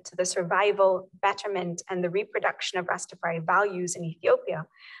important to the survival, betterment, and the reproduction of Rastafari values in Ethiopia,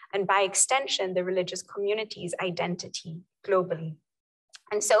 and by extension, the religious community's identity globally.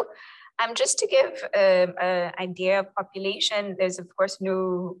 And so, just to give an idea of population, there's of course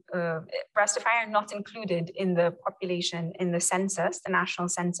no, Rastafari are not included in the population in the census, the national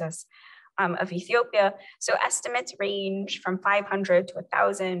census of Ethiopia. So estimates range from 500 to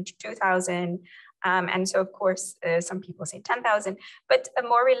 1,000 to 2,000. And so of course, some people say 10,000, but a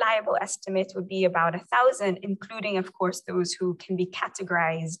more reliable estimate would be about 1,000, including of course, those who can be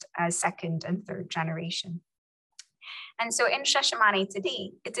categorized as second and third generation. And so in Shashamane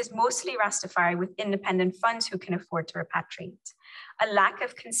today, it is mostly Rastafari with independent funds who can afford to repatriate. A lack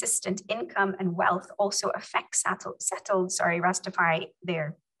of consistent income and wealth also affects settled Rastafari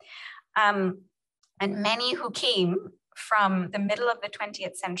there. And many who came from the middle of the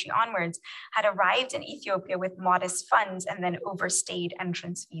 20th century onwards had arrived in Ethiopia with modest funds and then overstayed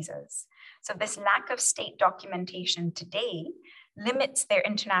entrance visas. So this lack of state documentation today limits their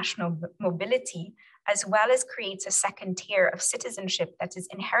international mobility, as well as creates a second tier of citizenship that is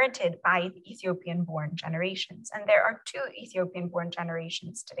inherited by the Ethiopian-born generations. And there are 2 Ethiopian-born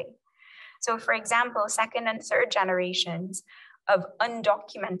generations today. So for example, second and third generations of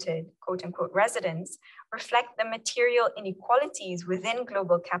undocumented, quote unquote, residents reflect the material inequalities within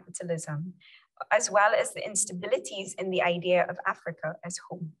global capitalism as well as the instabilities in the idea of Africa as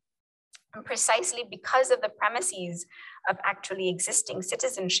home. And precisely because of the premises of actually existing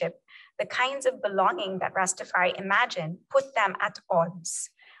citizenship, the kinds of belonging that Rastafari imagine put them at odds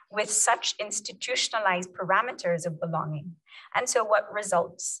with such institutionalized parameters of belonging. And so what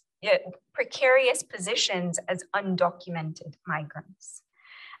results? Precarious positions as undocumented migrants.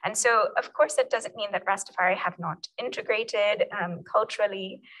 And so, of course, that doesn't mean that Rastafari have not integrated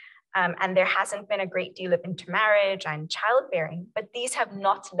culturally, and there hasn't been a great deal of intermarriage and childbearing, but these have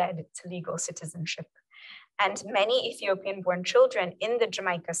not led to legal citizenship. And many Ethiopian-born children in the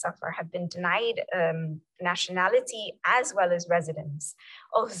Jamaica Suffer have been denied nationality as well as residence,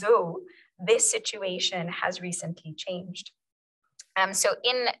 although this situation has recently changed. So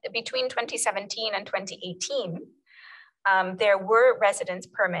between 2017 and 2018, there were residence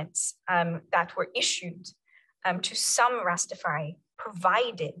permits that were issued to some Rastafari,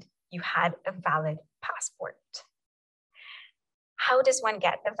 provided you had a valid passport. How does one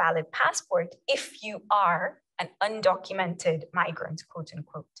get a valid passport if you are an undocumented migrant, quote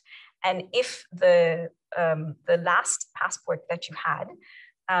unquote? And if the last passport that you had,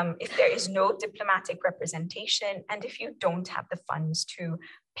 if there is no diplomatic representation, and if you don't have the funds to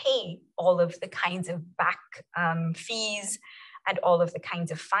pay all of the kinds of back fees and all of the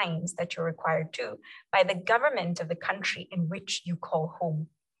kinds of fines that you're required to by the government of the country in which you call home.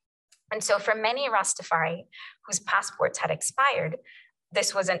 And so for many Rastafari whose passports had expired,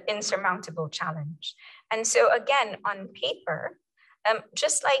 this was an insurmountable challenge. And so again, on paper,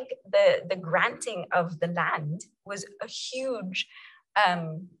 just like the granting of the land was a huge,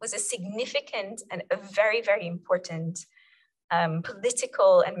 was a significant and a very, very important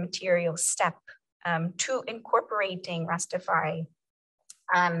political and material step to incorporating Rastafari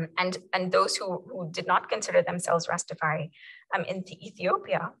and those who did not consider themselves Rastafari into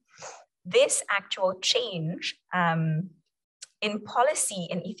Ethiopia. This actual change in policy,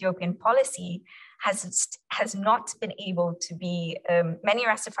 in Ethiopian policy, has not been able to be, many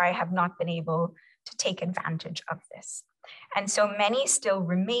Rastafari have not been able to take advantage of this. And so many still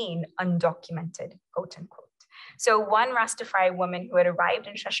remain undocumented, quote unquote. So one Rastafari woman who had arrived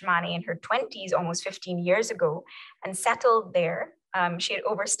in Shashamane in her 20s, almost 15 years ago, and settled there, she had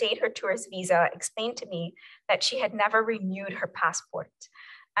overstayed her tourist visa, explained to me that she had never renewed her passport.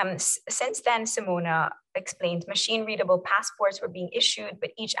 Since then, Simona explained, machine-readable passports were being issued,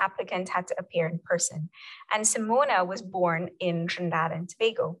 but each applicant had to appear in person. And Simona was born in Trinidad and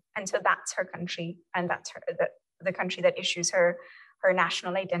Tobago. And so that's her country, and that's the country that issues her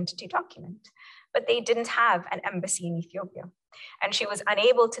national identity document. But they didn't have an embassy in Ethiopia. And she was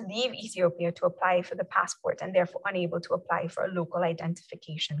unable to leave Ethiopia to apply for the passport and therefore unable to apply for a local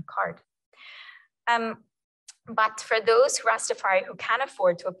identification card. But for those Rastafari who can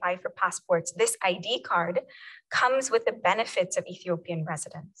afford to apply for passports, this ID card comes with the benefits of Ethiopian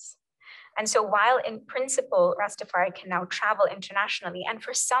residence. And so while in principle, Rastafari can now travel internationally, and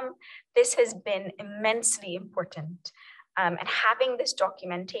for some, this has been immensely important. And having this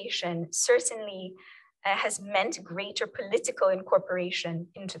documentation certainly has meant greater political incorporation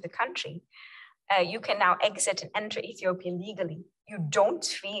into the country. You can now exit and enter Ethiopia legally. You don't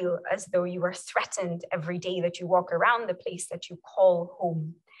feel as though you are threatened every day that you walk around the place that you call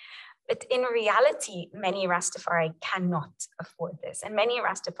home. But in reality, many Rastafari cannot afford this. And many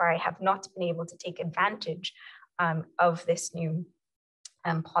Rastafari have not been able to take advantage of this new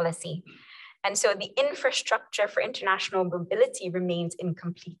policy. And so the infrastructure for international mobility remains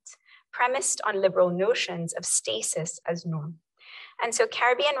incomplete, premised on liberal notions of stasis as norm. And so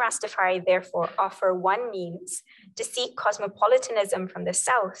Caribbean Rastafari therefore offer one means to see cosmopolitanism from the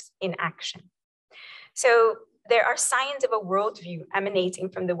South in action. So there are signs of a worldview emanating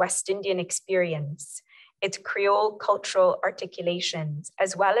from the West Indian experience, its Creole cultural articulations,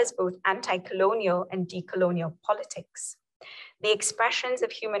 as well as both anti-colonial and decolonial politics. The expressions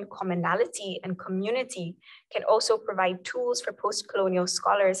of human commonality and community can also provide tools for post-colonial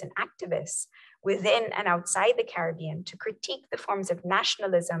scholars and activists within and outside the Caribbean to critique the forms of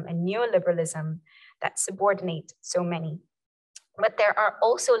nationalism and neoliberalism that subordinate so many. But there are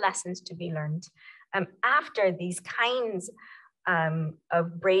also lessons to be learned after these kinds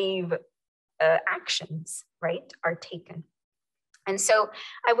of brave actions, right, are taken. And so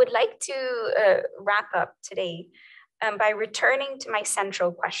I would like to wrap up today by returning to my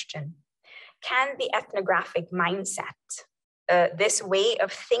central question. Can the ethnographic mindset, this way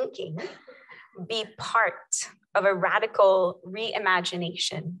of thinking, be part of a radical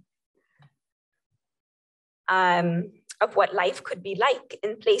reimagination of what life could be like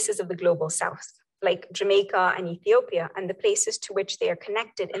in places of the global South? like Jamaica and Ethiopia, and the places to which they are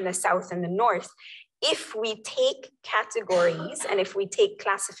connected in the South and the North, if we take categories and if we take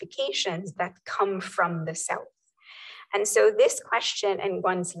classifications that come from the South. And so this question and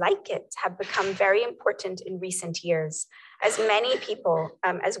ones like it have become very important in recent years, as many people,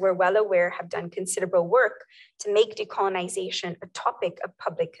 as we're well aware, have done considerable work to make decolonization a topic of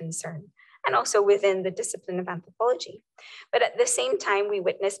public concern, and also within the discipline of anthropology. But at the same time, we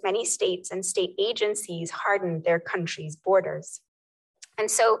witness many states and state agencies harden their country's borders. And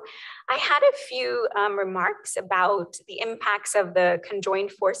so I had a few remarks about the impacts of the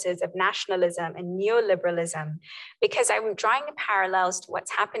conjoined forces of nationalism and neoliberalism, because I'm drawing parallels to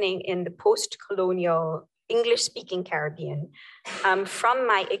what's happening in the post-colonial English-speaking Caribbean from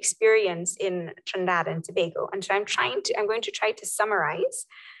my experience in Trinidad and Tobago. And so I'm going to try to summarize,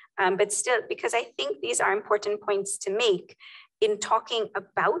 but still, because I think these are important points to make in talking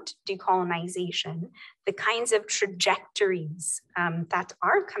about decolonization, the kinds of trajectories that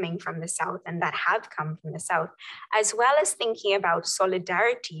are coming from the South and that have come from the South, as well as thinking about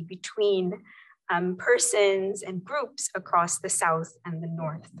solidarity between persons and groups across the South and the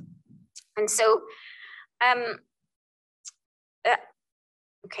North. And so, okay,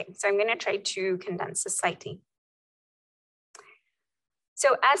 so I'm gonna try to condense this slightly.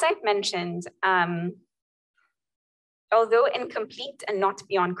 So as I've mentioned, although incomplete and not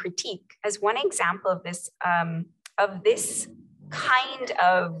beyond critique, as one example of this kind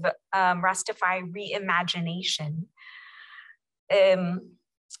of Rastafari reimagination,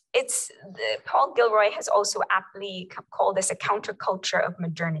 Paul Gilroy has also aptly called this a counterculture of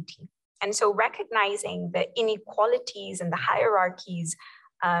modernity. And so recognizing the inequalities and the hierarchies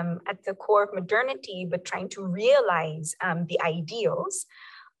at the core of modernity, but trying to realize the ideals,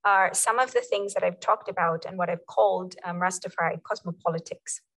 are some of the things that I've talked about and what I've called Rastafari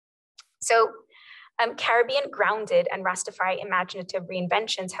cosmopolitics. So Caribbean grounded and Rastafari imaginative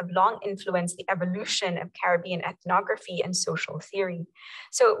reinventions have long influenced the evolution of Caribbean ethnography and social theory.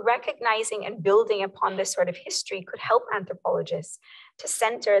 So recognizing and building upon this sort of history could help anthropologists to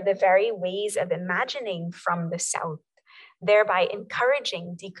center the very ways of imagining from the South, thereby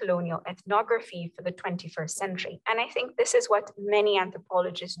encouraging decolonial ethnography for the 21st century. And I think this is what many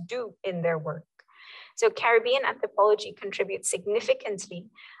anthropologists do in their work. So Caribbean anthropology contributes significantly,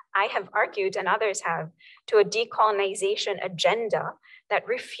 I have argued, and others have, to a decolonization agenda that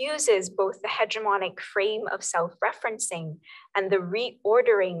refuses both the hegemonic frame of self-referencing and the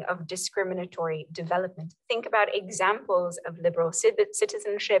reordering of discriminatory development. Think about examples of liberal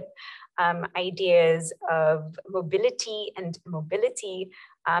citizenship, ideas of mobility and immobility,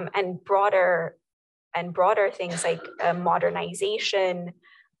 and broader things like modernization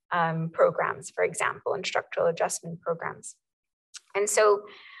programs, for example, and structural adjustment programs. And so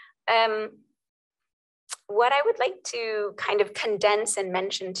what I would like to kind of condense and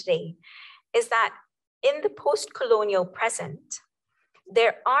mention today is that in the post-colonial present,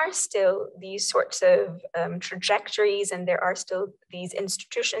 there are still these sorts of trajectories, and there are still these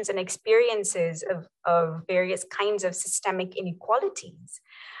institutions and experiences of various kinds of systemic inequalities.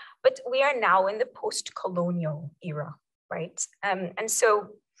 But we are now in the post-colonial era, right? And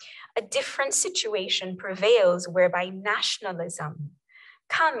so a different situation prevails whereby nationalism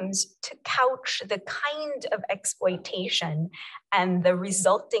comes to couch the kind of exploitation and the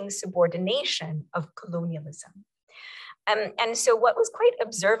resulting subordination of colonialism. And so what was quite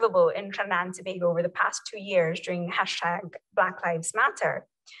observable in Trinidad and Tobago over the past 2 years during #BlackLivesMatter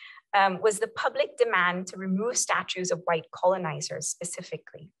was the public demand to remove statues of white colonizers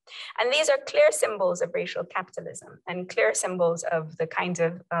specifically. And these are clear symbols of racial capitalism and clear symbols of the kinds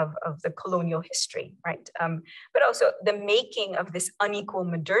of the colonial history, right? But also the making of this unequal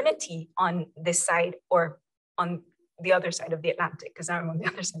modernity on this side or on the other side of the Atlantic, because I'm on the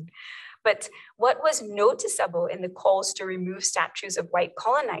other side. But what was noticeable in the calls to remove statues of white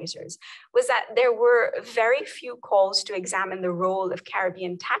colonizers was that there were very few calls to examine the role of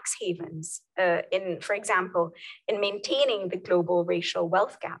Caribbean tax havens for example, in maintaining the global racial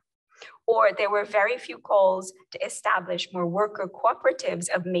wealth gap. Or there were very few calls to establish more worker cooperatives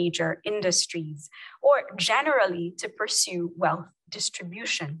of major industries, or generally to pursue wealth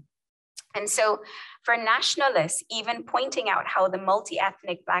distribution. And so for nationalists, even pointing out how the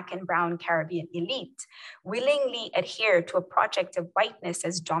multi-ethnic Black and Brown Caribbean elite willingly adhere to a project of whiteness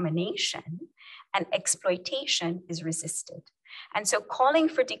as domination and exploitation is resisted. And so calling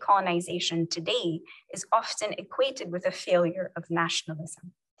for decolonization today is often equated with a failure of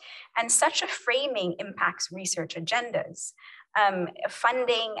nationalism. And such a framing impacts research agendas,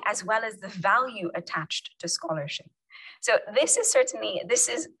 funding, as well as the value attached to scholarship. So this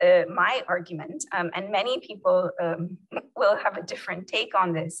is my argument, and many people will have a different take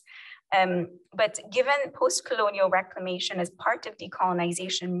on this. But given post-colonial reclamation as part of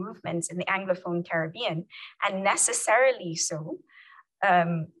decolonization movements in the Anglophone Caribbean, and necessarily so,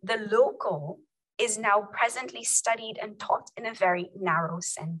 the local is now presently studied and taught in a very narrow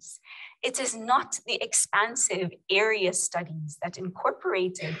sense. It is not the expansive area studies that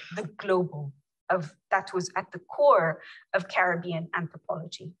incorporated the global that was at the core of Caribbean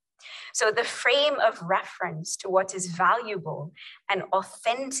anthropology. So the frame of reference to what is valuable and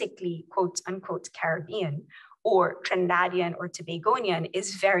authentically, quote unquote, Caribbean or Trinidadian or Tobagonian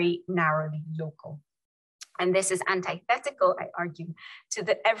is very narrowly local. And this is antithetical, I argue, to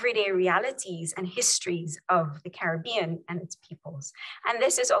the everyday realities and histories of the Caribbean and its peoples. And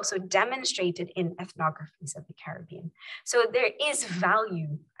this is also demonstrated in ethnographies of the Caribbean. So there is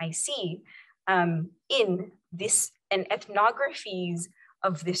value, I see, in ethnographies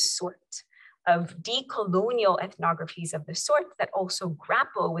of this sort, of decolonial ethnographies of the sort that also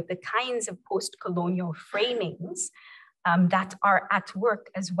grapple with the kinds of post-colonial framings that are at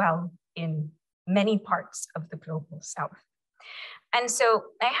work as well in many parts of the global South. And so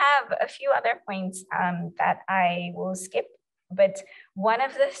I have a few other points that I will skip, but one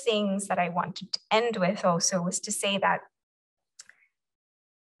of the things that I wanted to end with also was to say that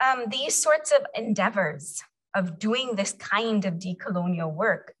these sorts of endeavors of doing this kind of decolonial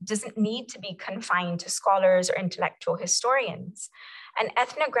work doesn't need to be confined to scholars or intellectual historians. An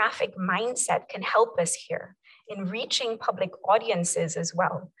ethnographic mindset can help us here in reaching public audiences as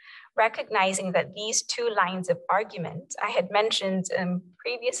well, recognizing that these two lines of argument, I had mentioned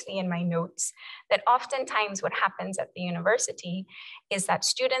previously in my notes, that oftentimes what happens at the university is that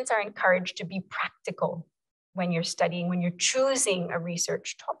students are encouraged to be practical when you're studying, when you're choosing a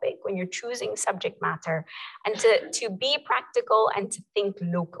research topic, when you're choosing subject matter, and to be practical and to think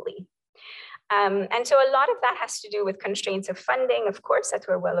locally. And so a lot of that has to do with constraints of funding, of course, that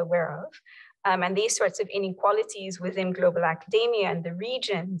we're well aware of, and these sorts of inequalities within global academia and the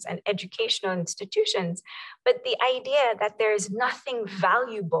regions and educational institutions. But the idea that there is nothing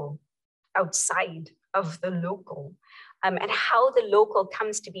valuable outside of the local, and how the local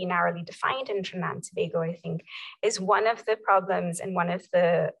comes to be narrowly defined in Trinidad and Tobago, I think, is one of the problems and one of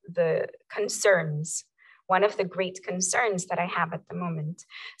the concerns, one of the great concerns that I have at the moment.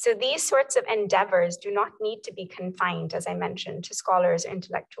 So these sorts of endeavors do not need to be confined, as I mentioned, to scholars or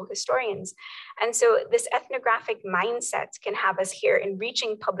intellectual historians. And so this ethnographic mindset can have us here in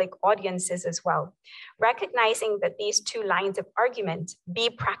reaching public audiences as well, recognizing that these two lines of argument, be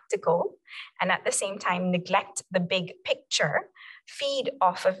practical and at the same time neglect the big picture, feed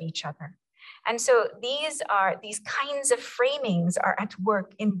off of each other. And so these kinds of framings are at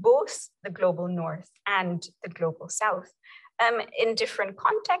work in both the global North and the global South, in different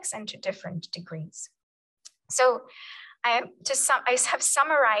contexts and to different degrees. So I have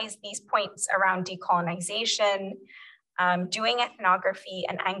summarized these points around decolonization, doing ethnography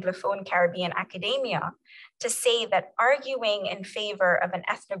and Anglophone Caribbean academia to say that arguing in favor of an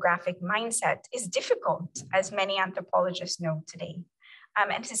ethnographic mindset is difficult, as many anthropologists know today.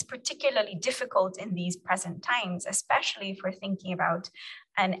 And it is particularly difficult in these present times, especially if we're thinking about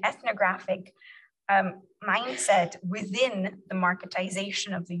an ethnographic mindset within the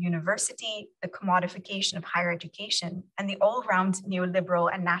marketization of the university, the commodification of higher education, and the all-round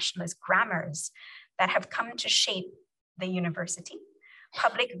neoliberal and nationalist grammars that have come to shape the university,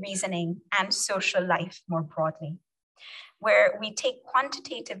 public reasoning, and social life more broadly, where we take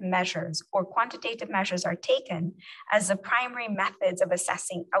quantitative measures, or quantitative measures are taken as the primary methods of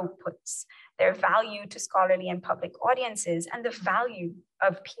assessing outputs, their value to scholarly and public audiences, and the value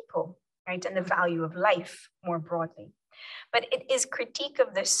of people, right, and the value of life more broadly. But it is critique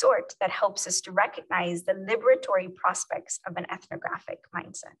of this sort that helps us to recognize the liberatory prospects of an ethnographic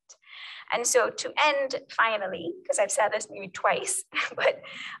mindset. And so to end finally, because I've said this maybe twice, but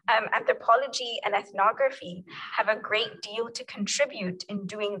anthropology and ethnography have a great deal to contribute in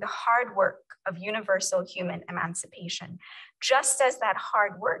doing the hard work of universal human emancipation, just as that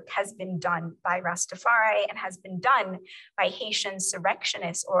hard work has been done by Rastafari and has been done by Haitian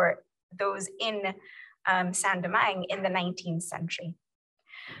surrectionists or those in Saint-Domingue in the 19th century.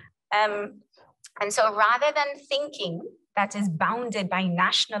 And so rather than thinking that is bounded by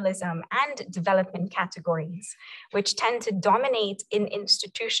nationalism and development categories, which tend to dominate in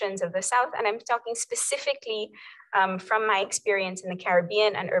institutions of the South, and I'm talking specifically from my experience in the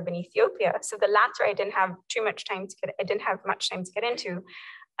Caribbean and urban Ethiopia. So the latter I didn't have much time to get into,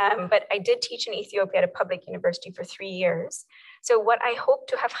 but I did teach in Ethiopia at a public university for 3 years. So what I hope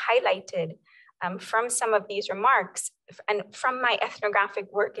to have highlighted from some of these remarks and from my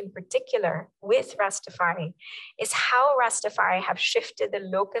ethnographic work in particular with Rastafari is how Rastafari have shifted the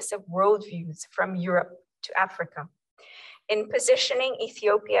locus of worldviews from Europe to Africa. In positioning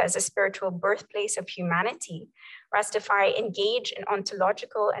Ethiopia as a spiritual birthplace of humanity, Rastafari engage in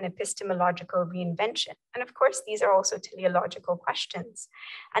ontological and epistemological reinvention. And of course, these are also teleological questions.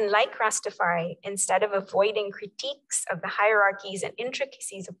 And like Rastafari, instead of avoiding critiques of the hierarchies and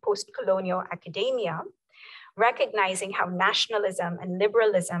intricacies of post-colonial academia, recognizing how nationalism and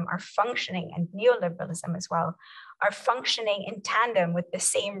liberalism are functioning, and neoliberalism as well, are functioning in tandem with the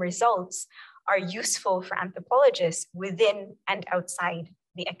same results, are useful for anthropologists within and outside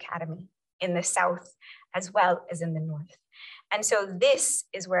the academy, in the South as well as in the North. And so this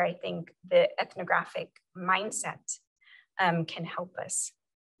is where I think the ethnographic mindset can help us.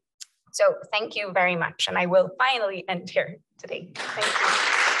 So thank you very much. And I will finally end here today. Thank you.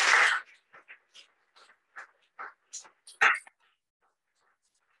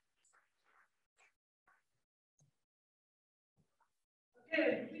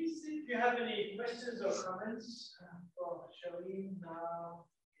 Okay, please, if you have any questions or comments for Shelene, now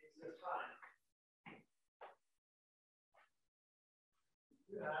is the time.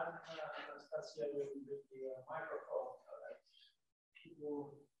 You have Anastasia with the microphone so that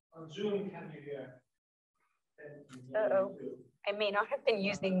people on Zoom can you hear? Uh-oh, I may not have been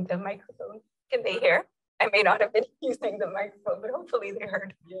using the microphone. Can they hear? I may not have been using the microphone, but hopefully they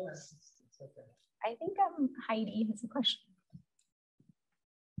heard. Yes, it's okay. I think Heidi has a question.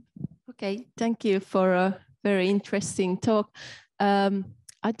 Okay, thank you for a very interesting talk.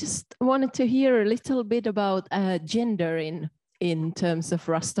 I just wanted to hear a little bit about gender in terms of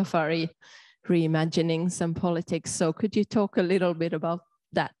Rastafari reimaginings and politics. So could you talk a little bit about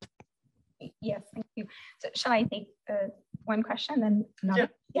that? Yes, thank you. So shall I take one question and another?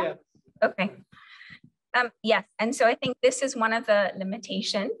 Yeah. Okay. Yes, and so I think this is one of the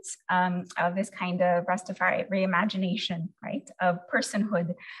limitations of this kind of Rastafari reimagination, right, of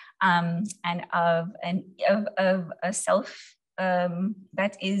personhood and of a self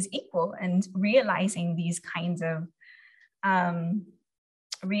that is equal, and realizing these kinds of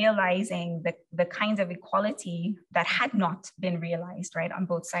realizing the kinds of equality that had not been realized, right, on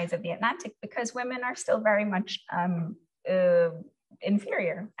both sides of the Atlantic, because women are still very much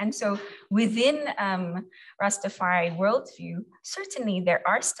inferior. And so within Rastafari worldview, certainly there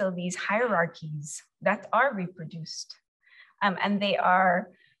are still these hierarchies that are reproduced. And they are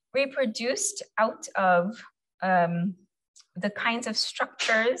reproduced out of the kinds of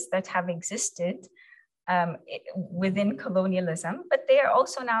structures that have existed within colonialism, but they are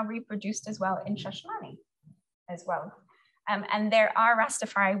also now reproduced as well in Shashamani as well. And there are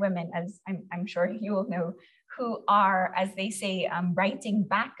Rastafari women, as I'm sure you will know, who are, as they say, writing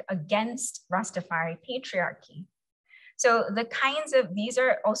back against Rastafari patriarchy. So the kinds of, these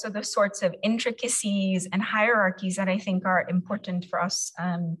are also the sorts of intricacies and hierarchies that I think are important for us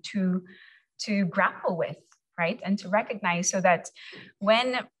to grapple with, right? And to recognize, so that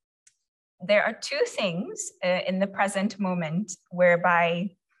when there are two things in the present moment whereby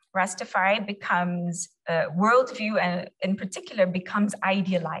Rastafari becomes, worldview and in particular becomes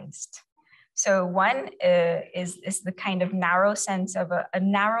idealized. So one is the kind of narrow sense of a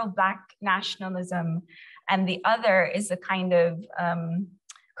narrow Black nationalism, and the other is the kind of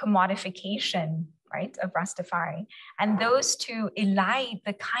commodification, right, of Rastafari. And those two elide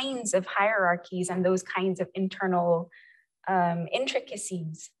the kinds of hierarchies and those kinds of internal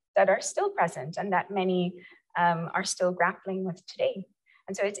intricacies that are still present and that many are still grappling with today.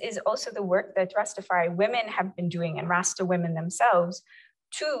 And so it is also the work that Rastafari women have been doing, and Rasta women themselves,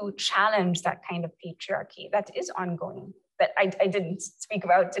 to challenge that kind of patriarchy that is ongoing, that I didn't speak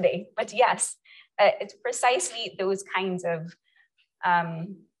about today. But yes, it's precisely those kinds of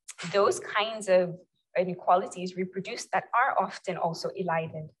inequalities reproduced that are often also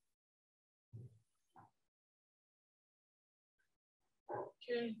elided.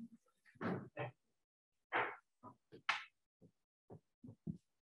 Okay.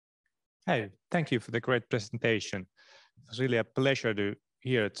 Hey, thank you for the great presentation. It was really a pleasure to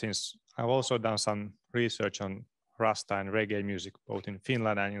hear it, since I've also done some research on Rasta and reggae music, both in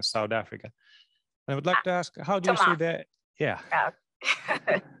Finland and in South Africa. I would like to ask, how do you see the,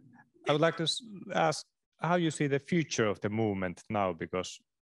 I would like to ask how you see the future of the movement now, because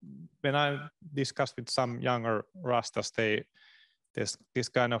when I discussed with some younger Rastas, there's this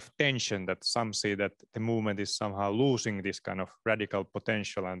kind of tension that some see that the movement is somehow losing this kind of radical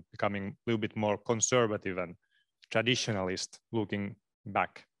potential and becoming a little bit more conservative and traditionalist looking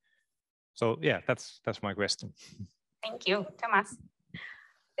back. So yeah, that's my question. Thank you, Thomas.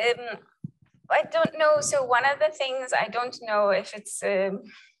 I don't know. So one of the things I don't know if it's, I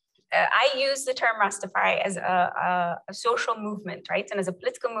use the term Rastafari as a social movement, right? And as a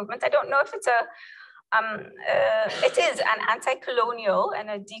political movement. I don't know if it's it is an anti-colonial and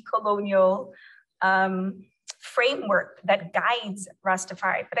a decolonial framework that guides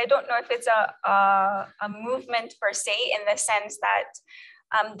Rastafari, but I don't know if it's a movement per se, in the sense that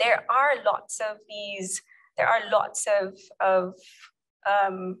there are lots of these, there are lots of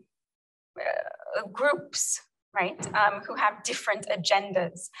groups, right, who have different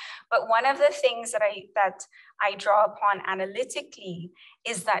agendas. But one of the things that I draw upon analytically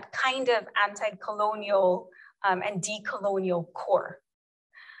is that kind of anti-colonial and decolonial core.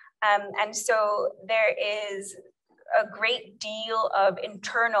 And so there is a great deal of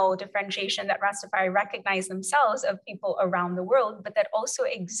internal differentiation that Rastafari recognize themselves of people around the world, but that also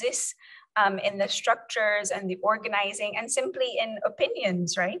exists in the structures and the organizing and simply in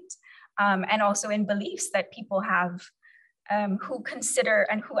opinions, right? And also in beliefs that people have who consider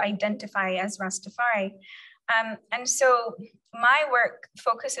and who identify as Rastafari. And so my work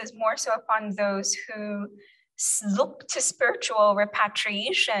focuses more so upon those who look to spiritual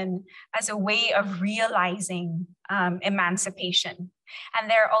repatriation as a way of realizing emancipation. And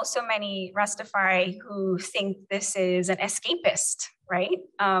there are also many Rastafari who think this is an escapist, right?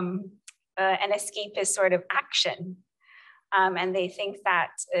 An escapist sort of action. And they think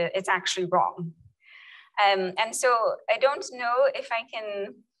that it's actually wrong. And so I don't know if I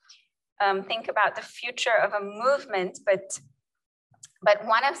can think about the future of a movement, but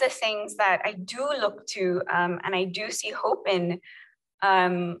one of the things that I do look to and I do see hope in,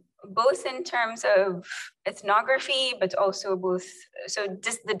 both in terms of ethnography, but also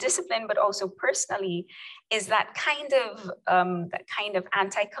the discipline, but also personally, is that kind of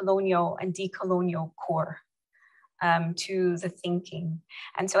anti-colonial and decolonial core to the thinking.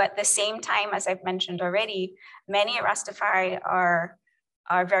 And so at the same time, as I've mentioned already, many Rastafari are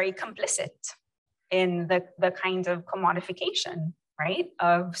very complicit in the kind of commodification, right,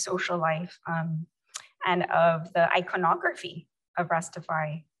 of social life and of the iconography of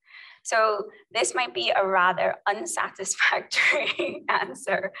Rastafari. So this might be a rather unsatisfactory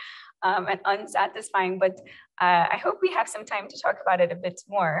answer and unsatisfying, but I hope we have some time to talk about it a bit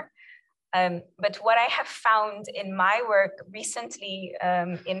more. But what I have found in my work recently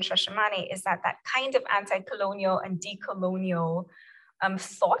in Shashamane is that kind of anti-colonial and decolonial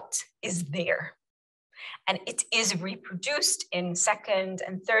thought is there. And it is reproduced in second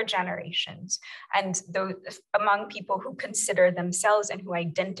and third generations, and those among people who consider themselves and who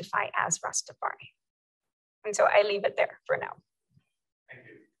identify as Rastafari. And so I leave it there for now. Thank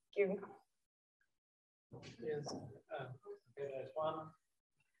you. Thank you. Yes, there's one.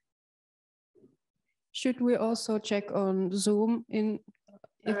 Should we also check on Zoom if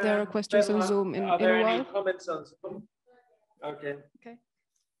there are questions on Zoom in a while? Are there any while? comments on Zoom? Okay. Okay.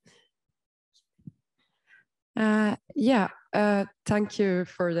 Thank you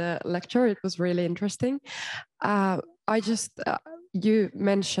for the lecture. It was really interesting. You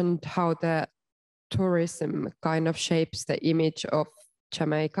mentioned how the tourism kind of shapes the image of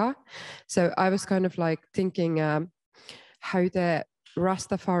Jamaica. So I was kind of like thinking how the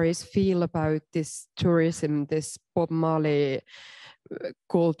Rastafaris feel about this tourism, this Bob Marley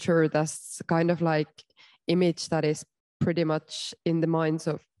culture, that's kind of like image that is pretty much in the minds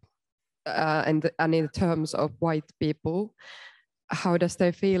of and in terms of white people. How does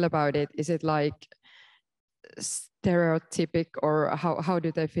they feel about it? Is it like stereotypic, or how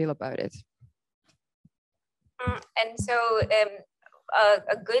do they feel about it? And so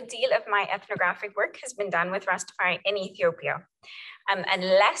a good deal of my ethnographic work has been done with Rastafari in Ethiopia, and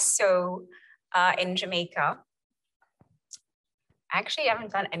less so in Jamaica. Actually, I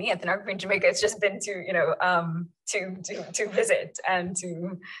haven't done any ethnography in Jamaica. It's just been to visit and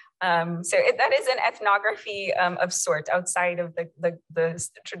to. So that is an ethnography of sort outside of the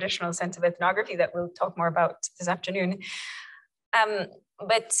traditional sense of ethnography that we'll talk more about this afternoon.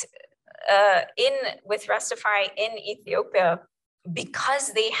 But with Rastafari in Ethiopia,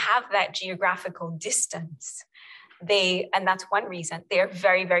 because they have that geographical distance, and that's one reason, they are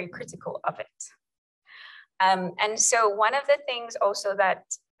very, very critical of it. And so one of the things also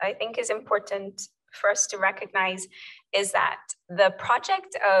that I think is important for us to recognize is that the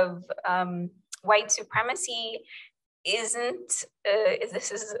project of white supremacy isn't,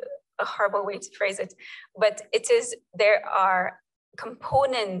 this is a horrible way to phrase it, but there are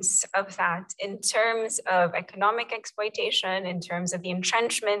components of that in terms of economic exploitation, in terms of the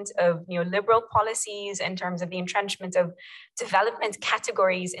entrenchment of neoliberal policies, in terms of the entrenchment of development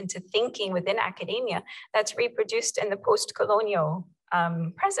categories into thinking within academia, that's reproduced in the post-colonial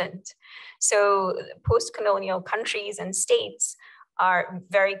present. So post-colonial countries and states are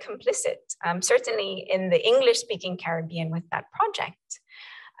very complicit, certainly in the English-speaking Caribbean with that project.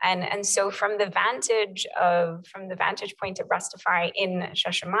 And so from the vantage point of Rastafari in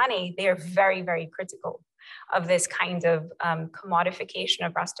Shashamane, they are very, very critical of this kind of commodification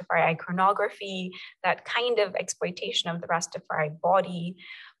of Rastafari iconography, that kind of exploitation of the Rastafari body.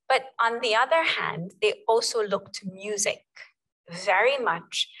 But on the other hand, they also look to music very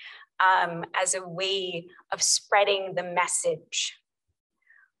much as a way of spreading the message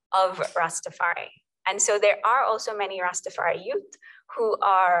of Rastafari. And so there are also many Rastafari youth who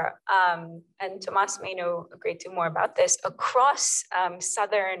are, and Tomas may know a great deal more about this, across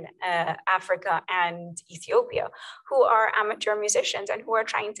Southern Africa and Ethiopia, who are amateur musicians and who are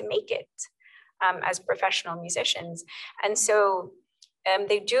trying to make it as professional musicians. And so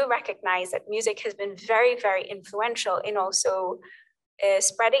they do recognize that music has been very, very influential in also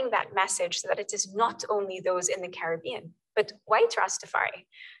spreading that message so that it is not only those in the Caribbean, but white Rastafari,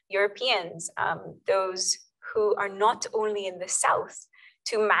 Europeans, those who are not only in the South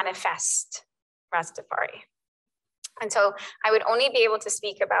to manifest Rastafari. And so I would only be able to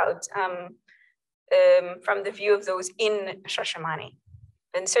speak about from the view of those in Shashamane.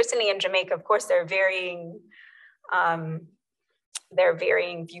 And certainly in Jamaica, of course, there are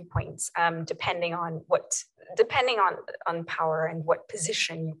varying viewpoints depending on power and what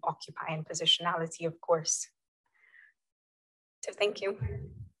position you occupy, and positionality, of course. So thank you.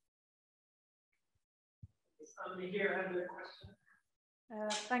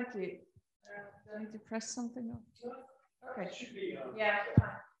 Thank you. Do I need to press something? Okay. Yeah.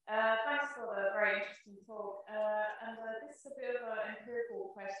 Thanks for the very interesting talk. This is a bit of an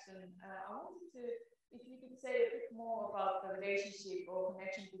empirical question. I wanted to, if you could say a bit more about the relationship or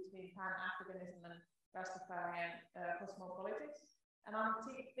connection between Pan-Africanism and Rastafarian cosmopolitics. And I'm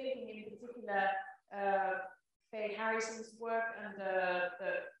thinking in particular, Faye Harrison's work and the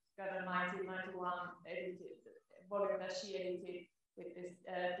 1991 volume that she edited with this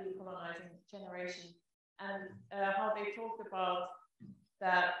decolonizing generation, and how they talked about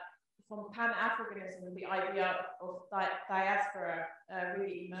that from Pan-Africanism, the idea of diaspora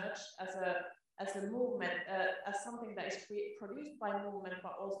really emerged as a movement, as something that is produced by movement,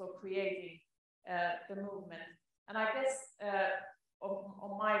 but also creating the movement. And I guess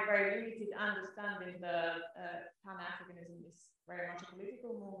on my very limited understanding, the Pan-Africanism is very much a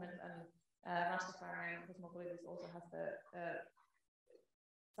political movement, and Rastafarian cosmopolitics also has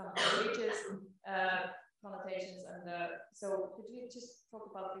some religious connotations. And so could you just talk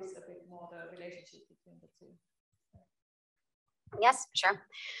about this a bit more, the relationship between the two? Yes, sure.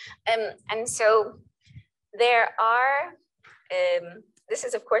 And so there are, this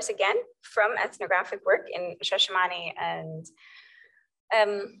is of course, again, from ethnographic work in Shashamane, and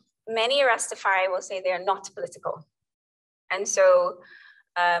many Rastafari will say they are not political. And so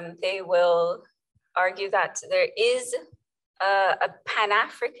they will argue that there is a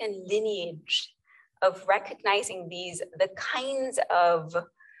Pan-African lineage of recognizing the kinds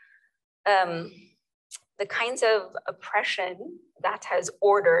of oppression that has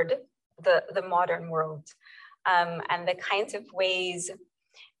ordered the modern world, and the kinds of ways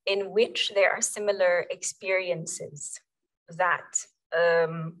in which there are similar experiences that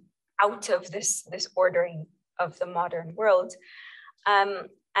out of this ordering of the modern world.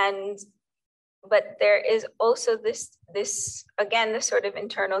 But there is also this again, the sort of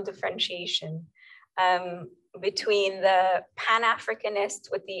internal differentiation between the Pan-Africanist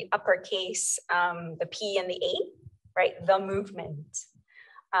with the uppercase, the P and the A, right? The movement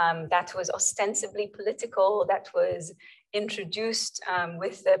that was ostensibly political, that was introduced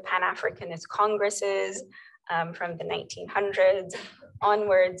with the Pan-Africanist congresses from the 1900s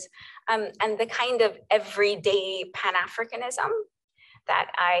onwards, and the kind of everyday Pan-Africanism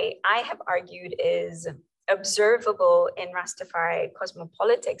that I have argued is observable in Rastafari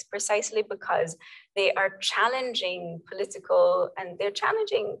cosmopolitics, precisely because they are challenging political and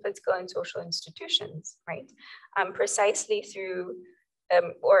social institutions, right? Precisely through,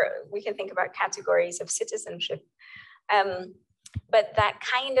 or we can think about categories of citizenship. But that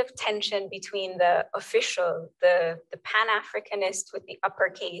kind of tension between the official, the Pan-Africanist with the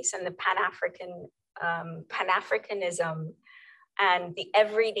uppercase and the Pan-Africanism, and the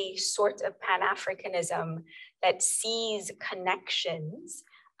everyday sort of Pan-Africanism that sees connections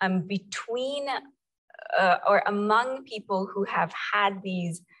between or among people who have had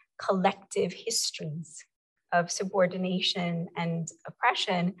these collective histories of subordination and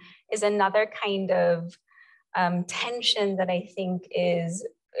oppression is another kind of tension that I think is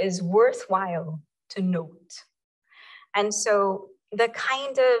worthwhile to note. And so the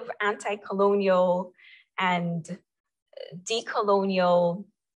kind of anti-colonial and decolonial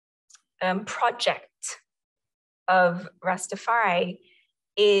project of Rastafari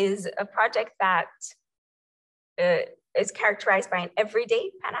is a project that is characterized by an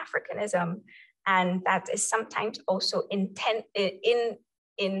everyday Pan-Africanism, and that is sometimes also in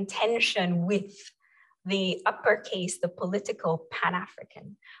tension with the uppercase, the political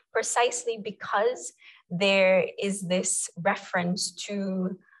Pan-African, precisely because there is this reference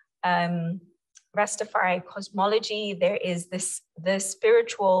to Rastafari cosmology. There is the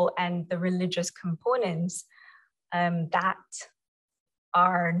spiritual and the religious components that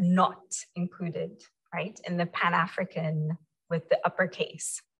are not included, right, in the Pan-African with the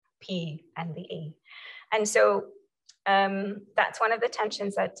uppercase, P and the A. And so that's one of the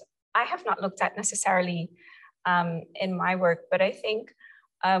tensions that I have not looked at necessarily in my work, but I think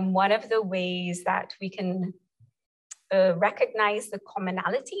one of the ways that we can recognize the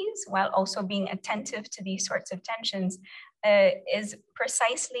commonalities while also being attentive to these sorts of tensions is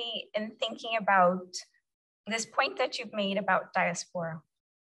precisely in thinking about this point that you've made about diaspora.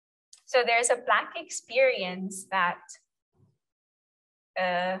 So there's a Black experience that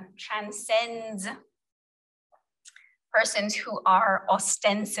transcends persons who are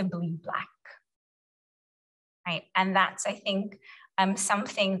ostensibly Black, right? And that's, I think,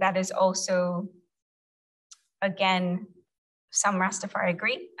 something that is also, again, some Rastafari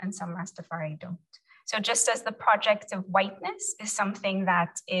agree and some Rastafari don't. So just as the project of whiteness is something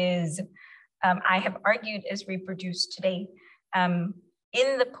that is, I have argued, is reproduced today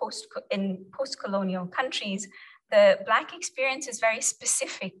in the post-colonial countries, the Black experience is very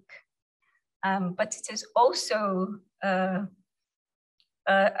specific, but it is also a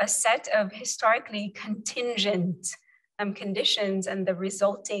set of historically contingent conditions and the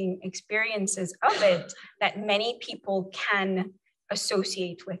resulting experiences of it that many people can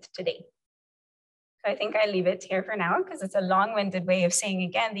associate with today. So I think I leave it here for now because it's a long-winded way of saying,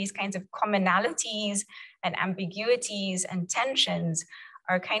 again, these kinds of commonalities and ambiguities and tensions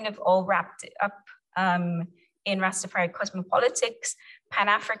are kind of all wrapped up in Rastafari cosmopolitics,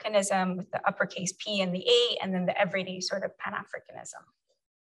 Pan-Africanism with the uppercase P and the A, and then the everyday sort of Pan-Africanism,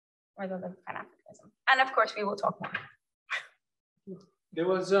 or the Pan-Africanism. And of course, we will talk more. There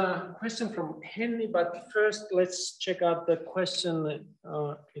was a question from Henry, but first let's check out the question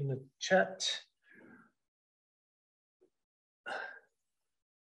in the chat.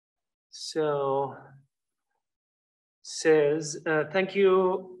 So, says, thank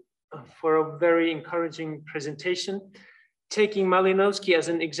you for a very encouraging presentation. Taking Malinowski as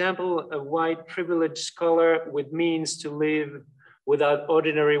an example, a white privileged scholar with means to live without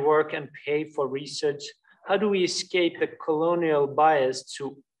ordinary work and pay for research, how do we escape the colonial bias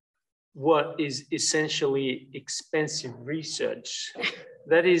to what is essentially expensive research?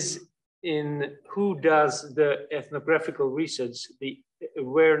 That is, in who does the ethnographical research, the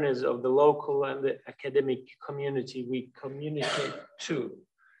awareness of the local and the academic community we communicate to.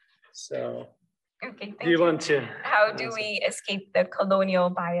 So, okay, do you want to? How do we escape the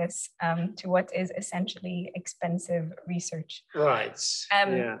colonial bias to what is essentially expensive research? Right,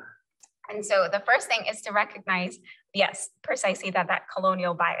 yeah. And so the first thing is to recognize, yes, precisely that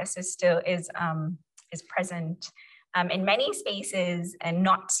colonial bias is still is present in many spaces and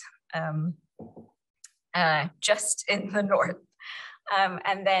not just in the North.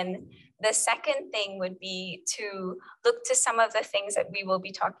 And then the second thing would be to look to some of the things that we will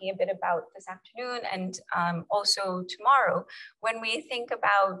be talking a bit about this afternoon and also tomorrow. When we think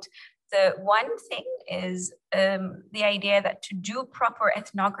about the one thing is the idea that to do proper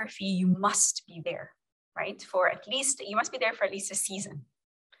ethnography, you must be there, right? For at least, you must be there for at least a season.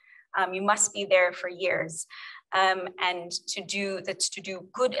 You must be there for years. And to do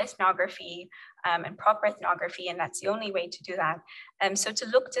good ethnography and proper ethnography, and that's the only way to do that. So to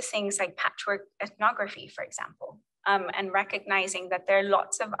look to things like patchwork ethnography, for example, and recognizing that there are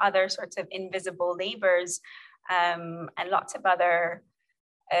lots of other sorts of invisible labors and lots of other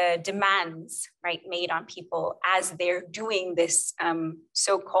demands, right, made on people as they're doing this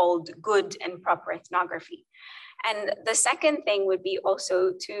so-called good and proper ethnography. And the second thing would be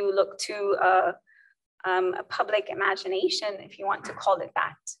also to look to a public imagination, if you want to call it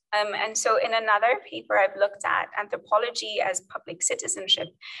that. And so in another paper, I've looked at anthropology as public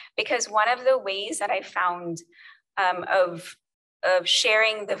citizenship, because one of the ways that I found of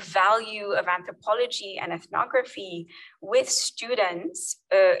sharing the value of anthropology and ethnography with students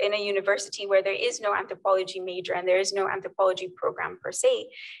in a university where there is no anthropology major and there is no anthropology program per se,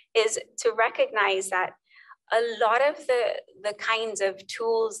 is to recognize that a lot of the kinds of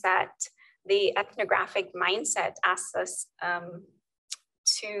tools that the ethnographic mindset asks us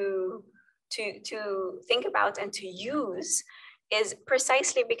to think about and to use is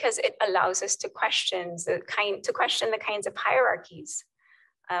precisely because it allows us to question the kinds of hierarchies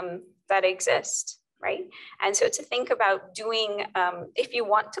that exist, right? And so to think about doing, if you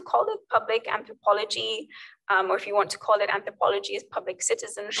want to call it public anthropology, or if you want to call it anthropology as public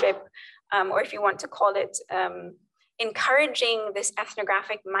citizenship, or if you want to call it encouraging this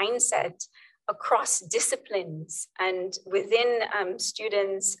ethnographic mindset across disciplines and within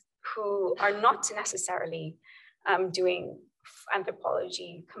students who are not necessarily doing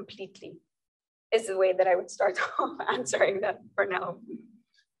anthropology completely, is the way that I would start off answering that for now.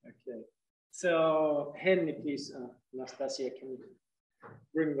 Okay, so Henny, please, Anastasia, can you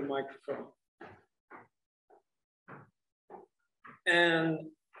bring the microphone? And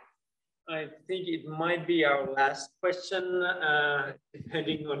I think it might be our last question,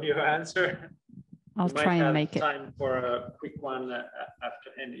 depending on your answer. I'll try and make it. Time for a quick one after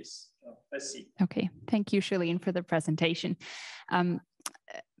Henny's. So let's see. Okay, thank you, Shelene, for the presentation.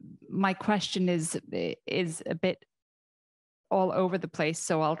 My question is a bit all over the place,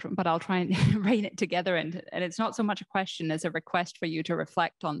 so I'll try and rein it together. And it's not so much a question as a request for you to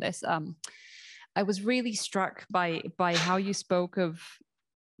reflect on this. I was really struck by how you spoke of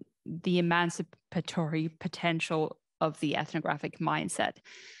the emancipatory potential of the ethnographic mindset.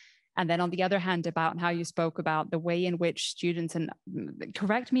 And then on the other hand, about how you spoke about the way in which students, and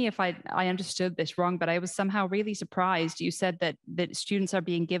correct me if I understood this wrong, but I was somehow really surprised. You said that students are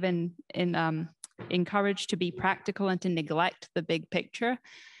being given encouraged to be practical and to neglect the big picture,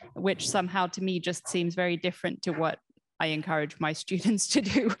 which somehow to me just seems very different to what I encourage my students to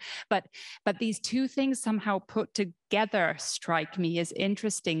do. But these two things somehow put together strike me as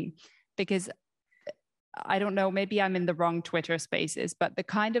interesting, because I don't know, maybe I'm in the wrong Twitter spaces, but the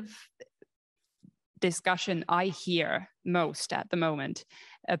kind of discussion I hear most at the moment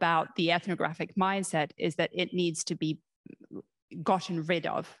about the ethnographic mindset is that it needs to be gotten rid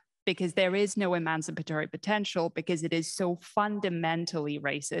of, because there is no emancipatory potential, because it is so fundamentally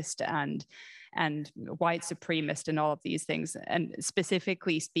racist and white supremacist and all of these things. And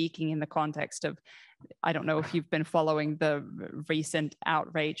specifically speaking in the context of, I don't know if you've been following the recent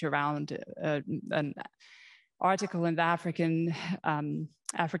outrage around an article in the African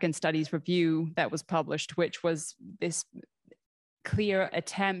Studies Review that was published, which was this clear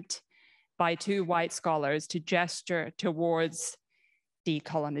attempt by two white scholars to gesture towards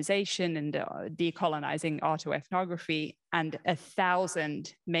decolonization and decolonizing autoethnography, and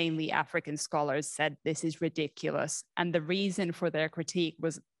 1,000 mainly African scholars said this is ridiculous. And the reason for their critique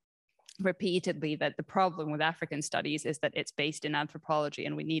was repeatedly that the problem with African studies is that it's based in anthropology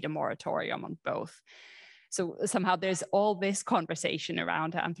and we need a moratorium on both. So somehow there's all this conversation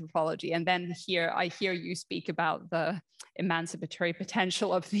around anthropology. And then here I hear you speak about the emancipatory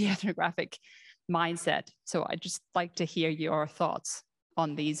potential of the ethnographic mindset. So I'd just like to hear your thoughts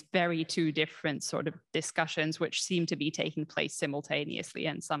on these very two different sort of discussions, which seem to be taking place simultaneously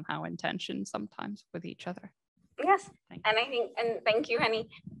and somehow in tension sometimes with each other. Yes, and I think, and thank you, Henny.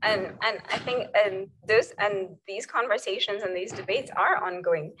 And I think these conversations and these debates are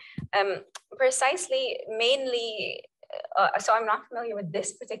ongoing. Precisely, mainly, so I'm not familiar with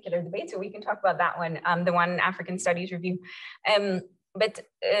this particular debate, so we can talk about that one, the one African Studies Review. But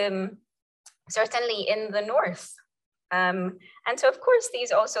certainly in the North. And so of course,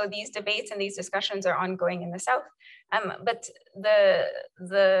 these debates and these discussions are ongoing in the South. But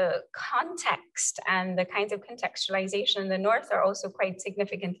the context and the kinds of contextualization in the North are also quite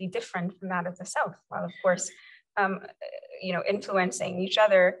significantly different from that of the South, while of course, influencing each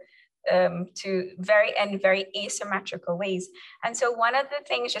other to very asymmetrical ways. And so one of the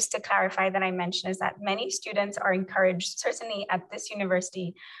things, just to clarify, that I mentioned is that many students are encouraged, certainly at this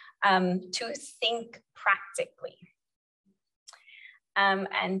university, to think practically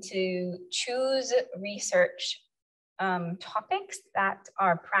and to choose research topics that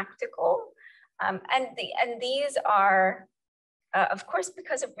are practical. And these are, of course,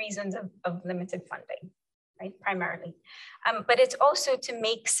 because of reasons of limited funding, right, primarily. But it's also to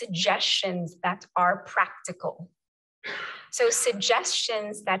make suggestions that are practical. So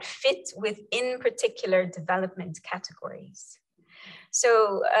suggestions that fit within particular development categories.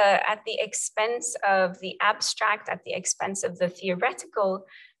 So at the expense of the abstract, at the expense of the theoretical,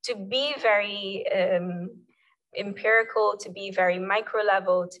 to be very empirical, to be very micro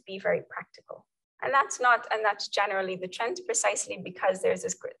level, to be very practical. And that's generally the trend, precisely because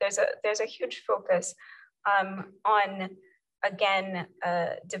there's a huge focus on, again,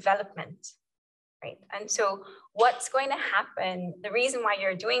 development, right? And so what's going to happen, the reason why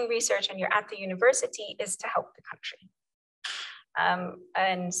you're doing research and you're at the university is to help the country.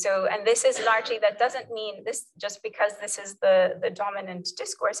 And this is largely, that doesn't mean this, just because this is the dominant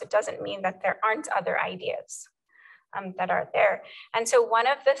discourse, it doesn't mean that there aren't other ideas that are there. And so one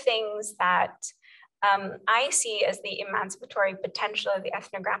of the things that I see as the emancipatory potential of the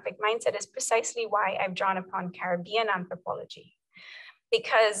ethnographic mindset is precisely why I've drawn upon Caribbean anthropology,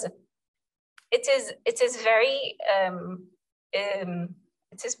 because it is very,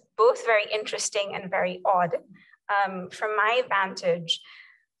 it is both very interesting and very odd from my vantage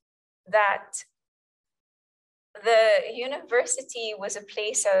that the university was a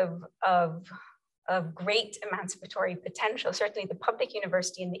place of great emancipatory potential, certainly the public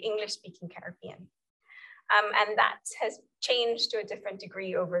university in the English-speaking Caribbean. And that has changed to a different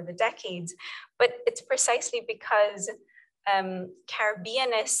degree over the decades, but it's precisely because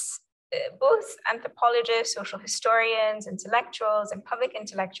Caribbeanists, both anthropologists, social historians, intellectuals, and public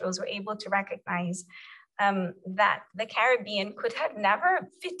intellectuals were able to recognize that the Caribbean could have never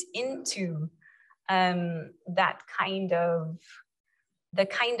fit into the kind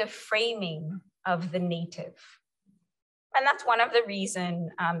of framing of the native. And that's one of the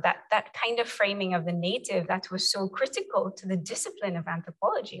reasons that kind of framing of the native that was so critical to the discipline of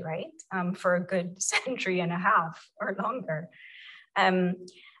anthropology, right? For a good century and a half or longer. And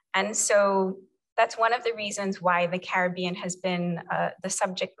so that's one of the reasons why the Caribbean has been, the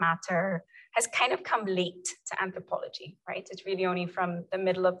subject matter has kind of come late to anthropology, right? It's really only from the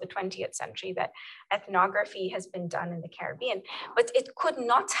middle of the 20th century that ethnography has been done in the Caribbean, but it could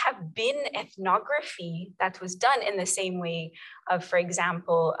not have been ethnography that was done in the same way of, for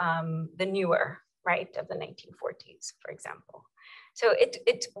example, the newer, right, of the 1940s, for example. So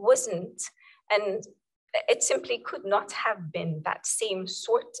it wasn't, and it simply could not have been that same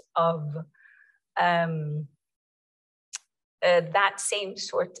sort of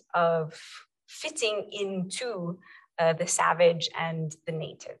fitting into the savage and the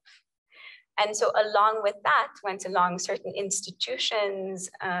native. And so along with that went along certain institutions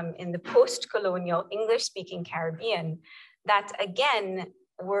in the post-colonial English-speaking Caribbean that again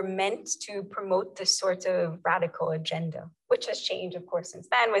were meant to promote this sort of radical agenda, which has changed, of course, since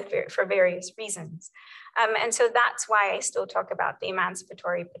then for various reasons. And so that's why I still talk about the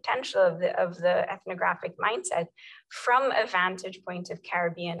emancipatory potential of the ethnographic mindset from a vantage point of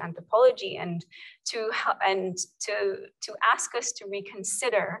Caribbean anthropology, and to ask us to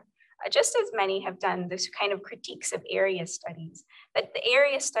reconsider, just as many have done, this kind of critiques of area studies, that the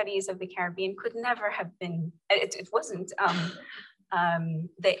area studies of the Caribbean could never have been, it wasn't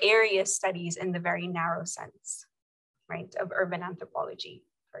the area studies in the very narrow sense, right, of urban anthropology,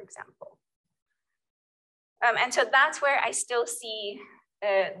 for example. And so that's where I still see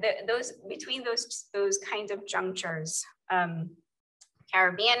between those kinds of junctures,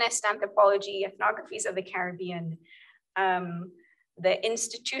 Caribbeanist anthropology, ethnographies of the Caribbean, the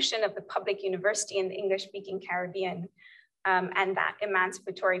institution of the public university in the English-speaking Caribbean, and that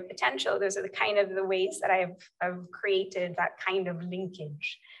emancipatory potential. Those are the ways that I've created that kind of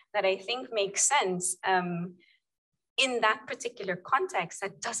linkage that I think makes sense in that particular context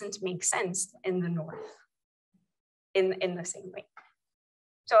that doesn't make sense in the North in the same way.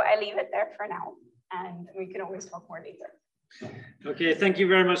 So I leave it there for now, and we can always talk more later. Okay, thank you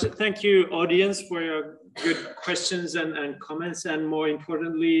very much. Thank you, audience, for your good questions and comments. And more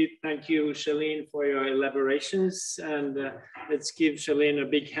importantly, thank you, Shelene, for your elaborations. And let's give Shelene a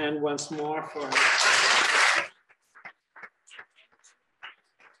big hand once more for